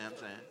 You understand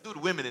what I'm saying? Threw the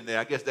women in there.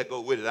 I guess that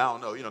goes with it. I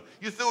don't know.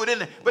 You threw it in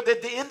there. But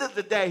at the end of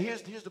the day,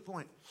 here's the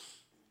point.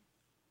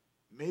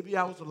 Maybe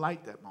I was a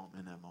light in that moment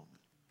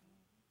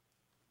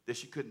that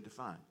she couldn't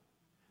define.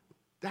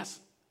 That's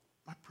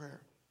my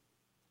prayer.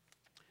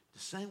 The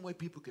same way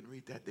people can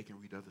read that, they can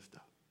read other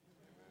stuff.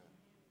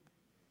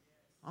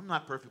 I'm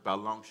not perfect by a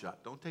long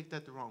shot. Don't take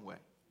that the wrong way.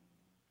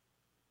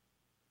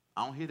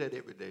 I don't hear that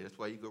every day. That's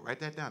why you go write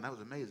that down. That was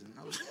amazing.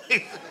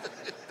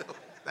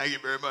 Thank you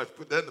very much.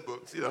 Put that in the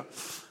books,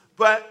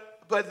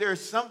 But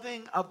there's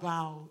something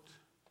about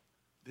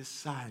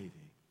deciding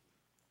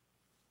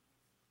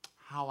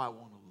how I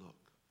want to look,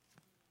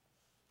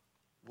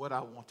 what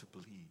I want to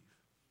believe.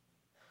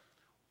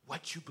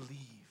 What you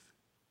believe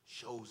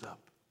shows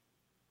up.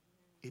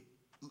 It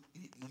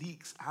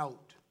leaks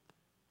out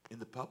in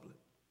the public.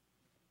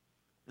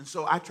 And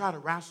so I try to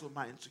wrestle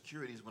my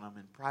insecurities when I'm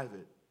in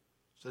private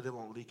so they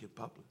won't leak in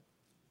public.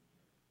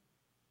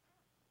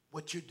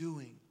 What you're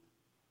doing,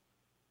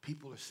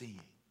 people are seeing.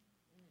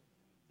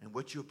 And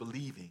what you're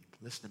believing,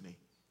 listen to me,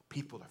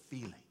 people are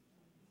feeling.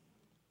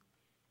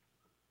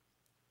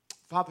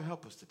 Father,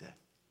 help us today.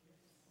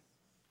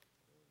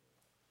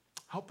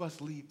 Help us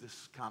leave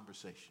this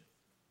conversation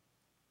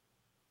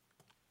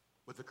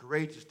with a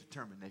courageous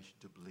determination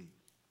to believe.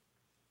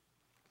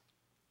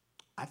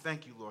 I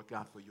thank you, Lord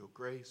God, for your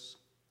grace.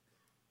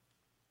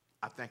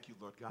 I thank you,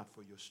 Lord God,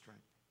 for your strength.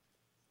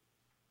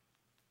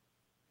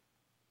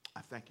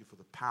 I thank you for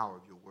the power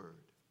of your word.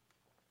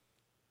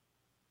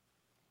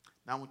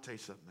 Now I want to tell you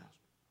something else.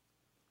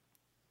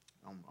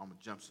 I'm going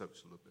to jump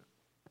subjects a little bit.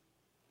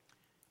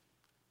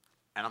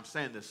 And I'm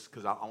saying this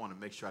because I want to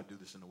make sure I do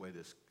this in a way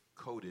that's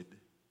coded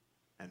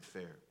and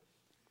fair.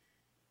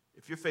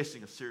 If you're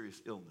facing a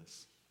serious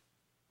illness,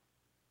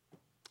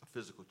 a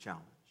physical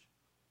challenge,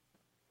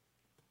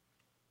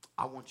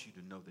 I want you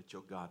to know that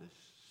your God is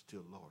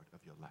still Lord of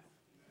your life.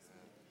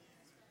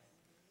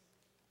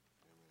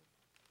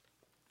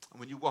 And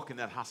when you walk in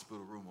that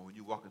hospital room or when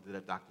you walk into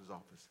that doctor's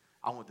office,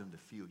 I want them to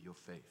feel your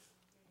faith.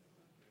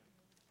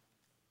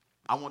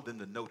 I want them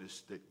to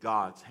notice that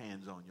God's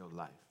hand's on your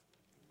life.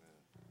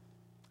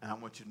 And I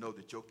want you to know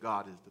that your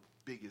God is the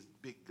biggest,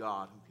 big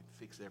God who can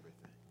fix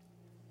everything.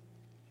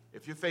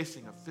 If you're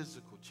facing a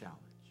physical challenge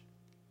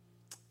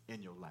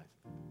in your life,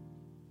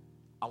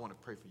 I want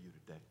to pray for you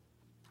today.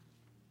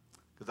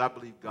 Because I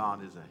believe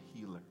God is a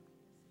healer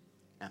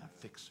and a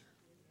fixer.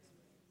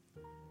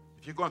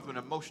 If you're going through an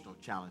emotional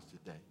challenge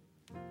today,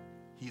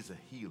 he's a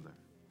healer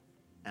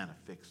and a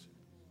fixer.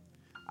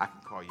 I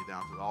can call you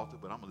down to the altar,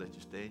 but I'm going to let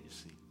you stay in your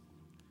seat.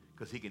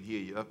 Because he can hear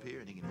you up here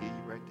and he can hear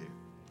you right there.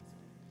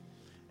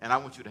 And I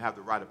want you to have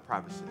the right of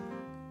privacy.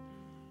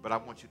 But I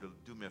want you to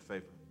do me a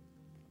favor.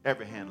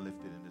 Every hand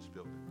lifted in this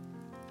building.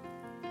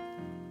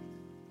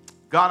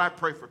 God, I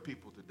pray for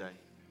people today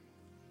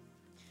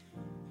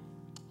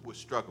who are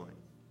struggling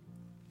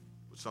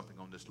with something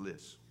on this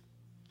list.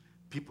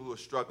 People who are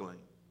struggling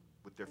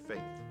with their faith.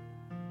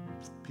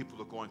 People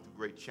who are going through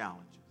great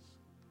challenges.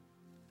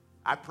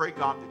 I pray,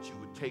 God, that you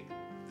would take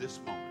this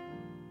moment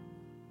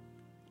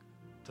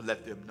to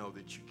let them know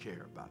that you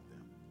care about them.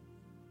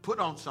 Put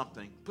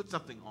something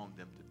on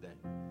them today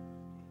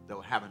that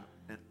will have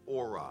an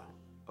aura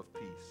of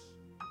peace,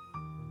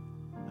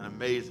 an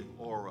amazing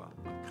aura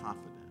of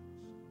confidence.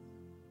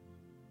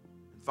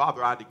 And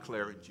Father, I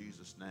declare in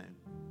Jesus' name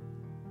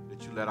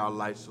that you let our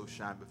light so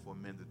shine before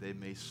men that they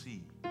may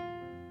see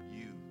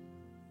you.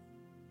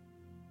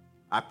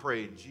 I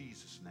pray in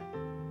Jesus'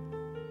 name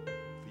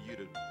for you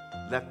to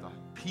let the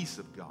peace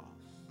of God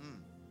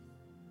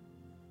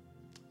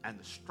and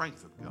the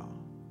strength of God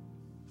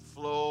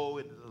flow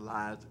into the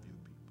lives of your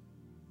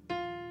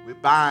people. We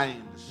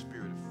bind the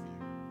spirit of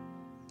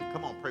fear.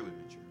 Come on, pray with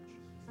me, church.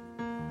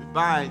 We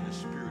bind the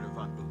spirit of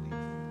unbelief.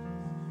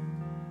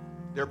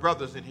 There are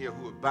brothers in here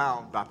who are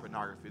bound by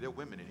pornography. There are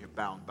women in here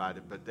bound by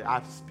it, but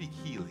I speak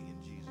healing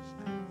in Jesus'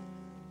 name.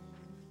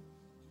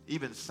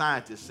 Even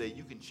scientists say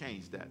you can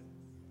change that.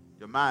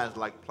 Your mind's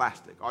like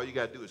plastic. All you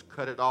got to do is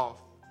cut it off,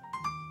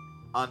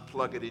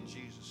 unplug it in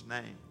Jesus'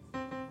 name.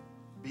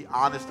 Be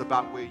honest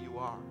about where you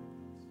are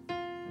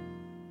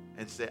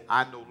and say,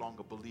 I no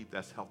longer believe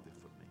that's healthy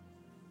for me.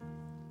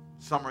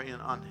 Some are in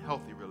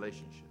unhealthy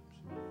relationships.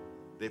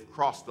 They've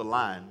crossed the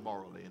line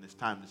morally, and it's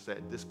time to say,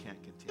 this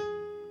can't continue.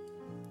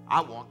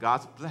 I want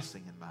God's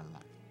blessing in my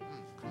life.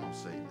 Come on,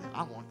 say that.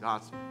 I want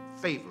God's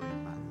favor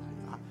in my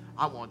life.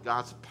 I want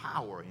God's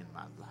power in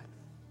my life.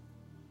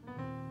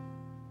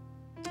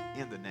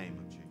 In the name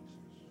of Jesus.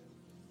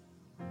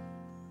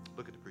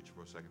 Look at the preacher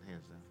for a second,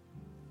 hands down.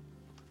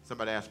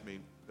 Somebody asked me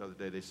the other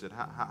day, they said,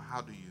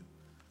 how do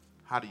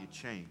you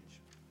change?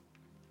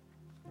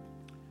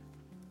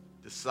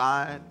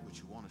 Decide what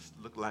you want to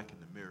look like in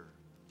the mirror.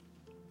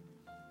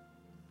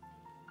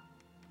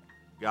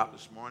 Got up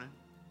this morning,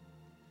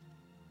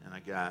 and I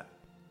had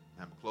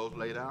my clothes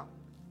laid out,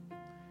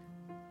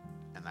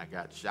 and I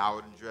got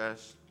showered and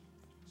dressed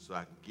so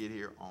I could get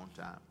here on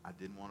time. I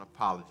didn't want to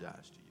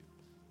apologize to you.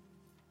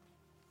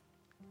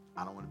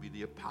 I don't want to be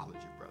the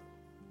apology brother.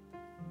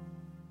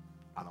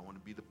 I don't want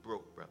to be the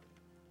broke brother.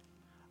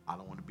 I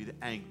don't want to be the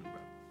angry brother.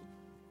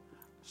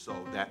 So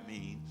that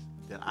means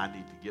that I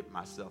need to get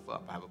myself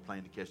up. I have a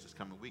plane to catch this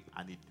coming week.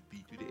 I need to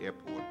be to the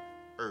airport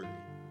early.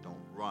 Don't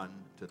run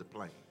to the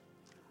plane.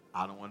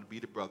 I don't want to be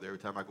the brother. Every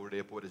time I go to the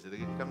airport, they say,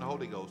 here come the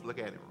Holy Ghost. Look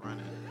at him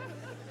running.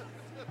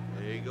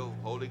 There you go.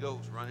 Holy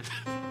Ghost running.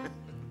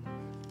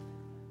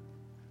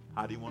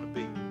 How do you want to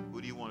be?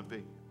 Who do you want to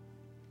be?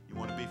 You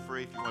want to be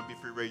free? If you want to be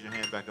free, raise your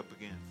hand back up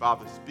again.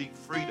 Father, speak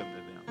freedom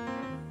to them.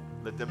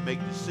 Let them make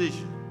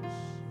decisions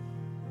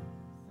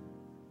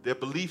Their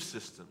belief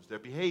systems, their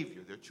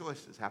behavior, their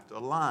choices have to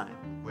align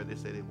where they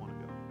say they want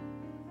to go.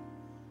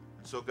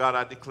 And so, God,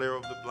 I declare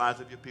over the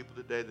lives of your people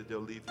today that they'll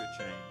leave here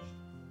changed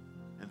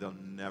and they'll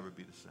never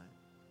be the same.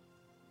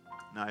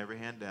 Now, every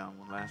hand down,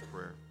 one last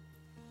prayer.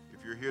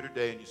 If you're here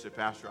today and you say,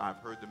 Pastor, I've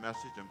heard the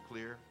message, I'm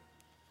clear,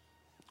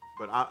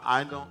 but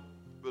I don't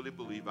really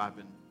believe I've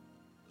been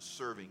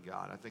serving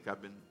God. I think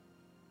I've been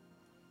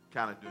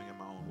kind of doing it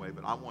my own way,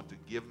 but I want to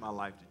give my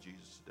life to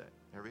Jesus today.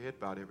 Every head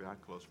bowed, every eye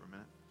closed for a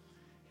minute.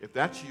 If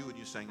that's you and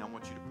you're saying, I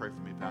want you to pray for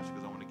me, Pastor,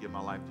 because I want to give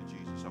my life to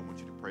Jesus, I want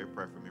you to pray a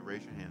prayer for me.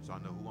 Raise your hand so I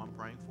know who I'm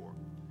praying for.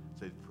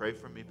 Say, pray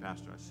for me,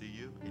 Pastor. I see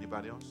you.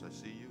 Anybody else? I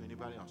see you.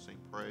 Anybody else? Saying,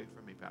 pray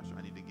for me, Pastor.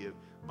 I need to give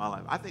my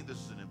life. I think this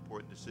is an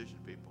important decision,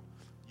 people.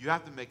 You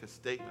have to make a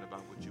statement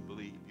about what you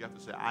believe. You have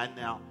to say, I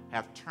now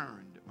have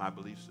turned my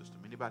belief system.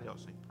 Anybody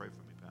else saying, pray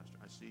for me, Pastor?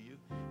 I see you.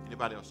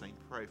 Anybody else saying,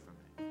 pray for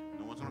me?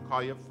 No one's going to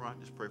call you up front.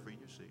 Just pray for you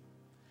in your seat.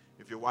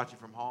 If you're watching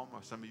from home, or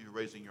some of you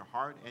raising your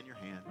heart and your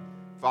hand,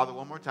 Father,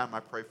 one more time, I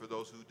pray for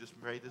those who just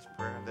prayed this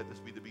prayer. Let this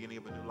be the beginning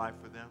of a new life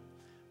for them.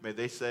 May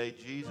they say,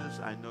 Jesus,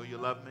 I know you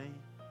love me.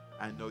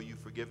 I know you've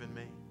forgiven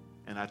me.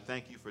 And I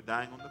thank you for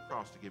dying on the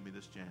cross to give me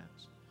this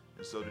chance.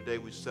 And so today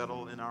we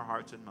settle in our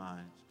hearts and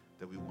minds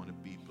that we want to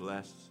be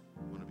blessed,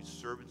 we want to be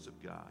servants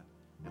of God,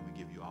 and we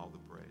give you all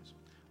the praise.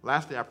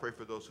 Lastly, I pray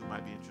for those who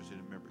might be interested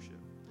in membership.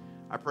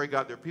 I pray,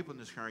 God, there are people in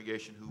this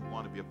congregation who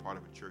want to be a part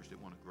of a church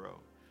that want to grow.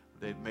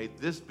 They've made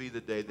this be the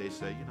day they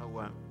say, you know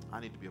what, I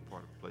need to be a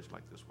part of a place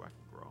like this where I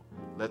can grow.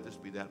 Let this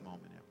be that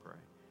moment, I pray.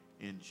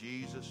 In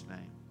Jesus'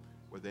 name,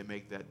 where they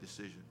make that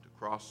decision to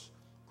cross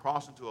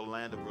into a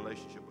land of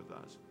relationship with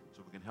us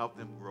so we can help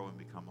them grow and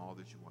become all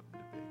that you want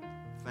them to be.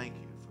 Thank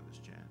you for this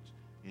chance.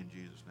 In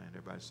Jesus' name,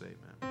 everybody say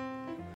amen.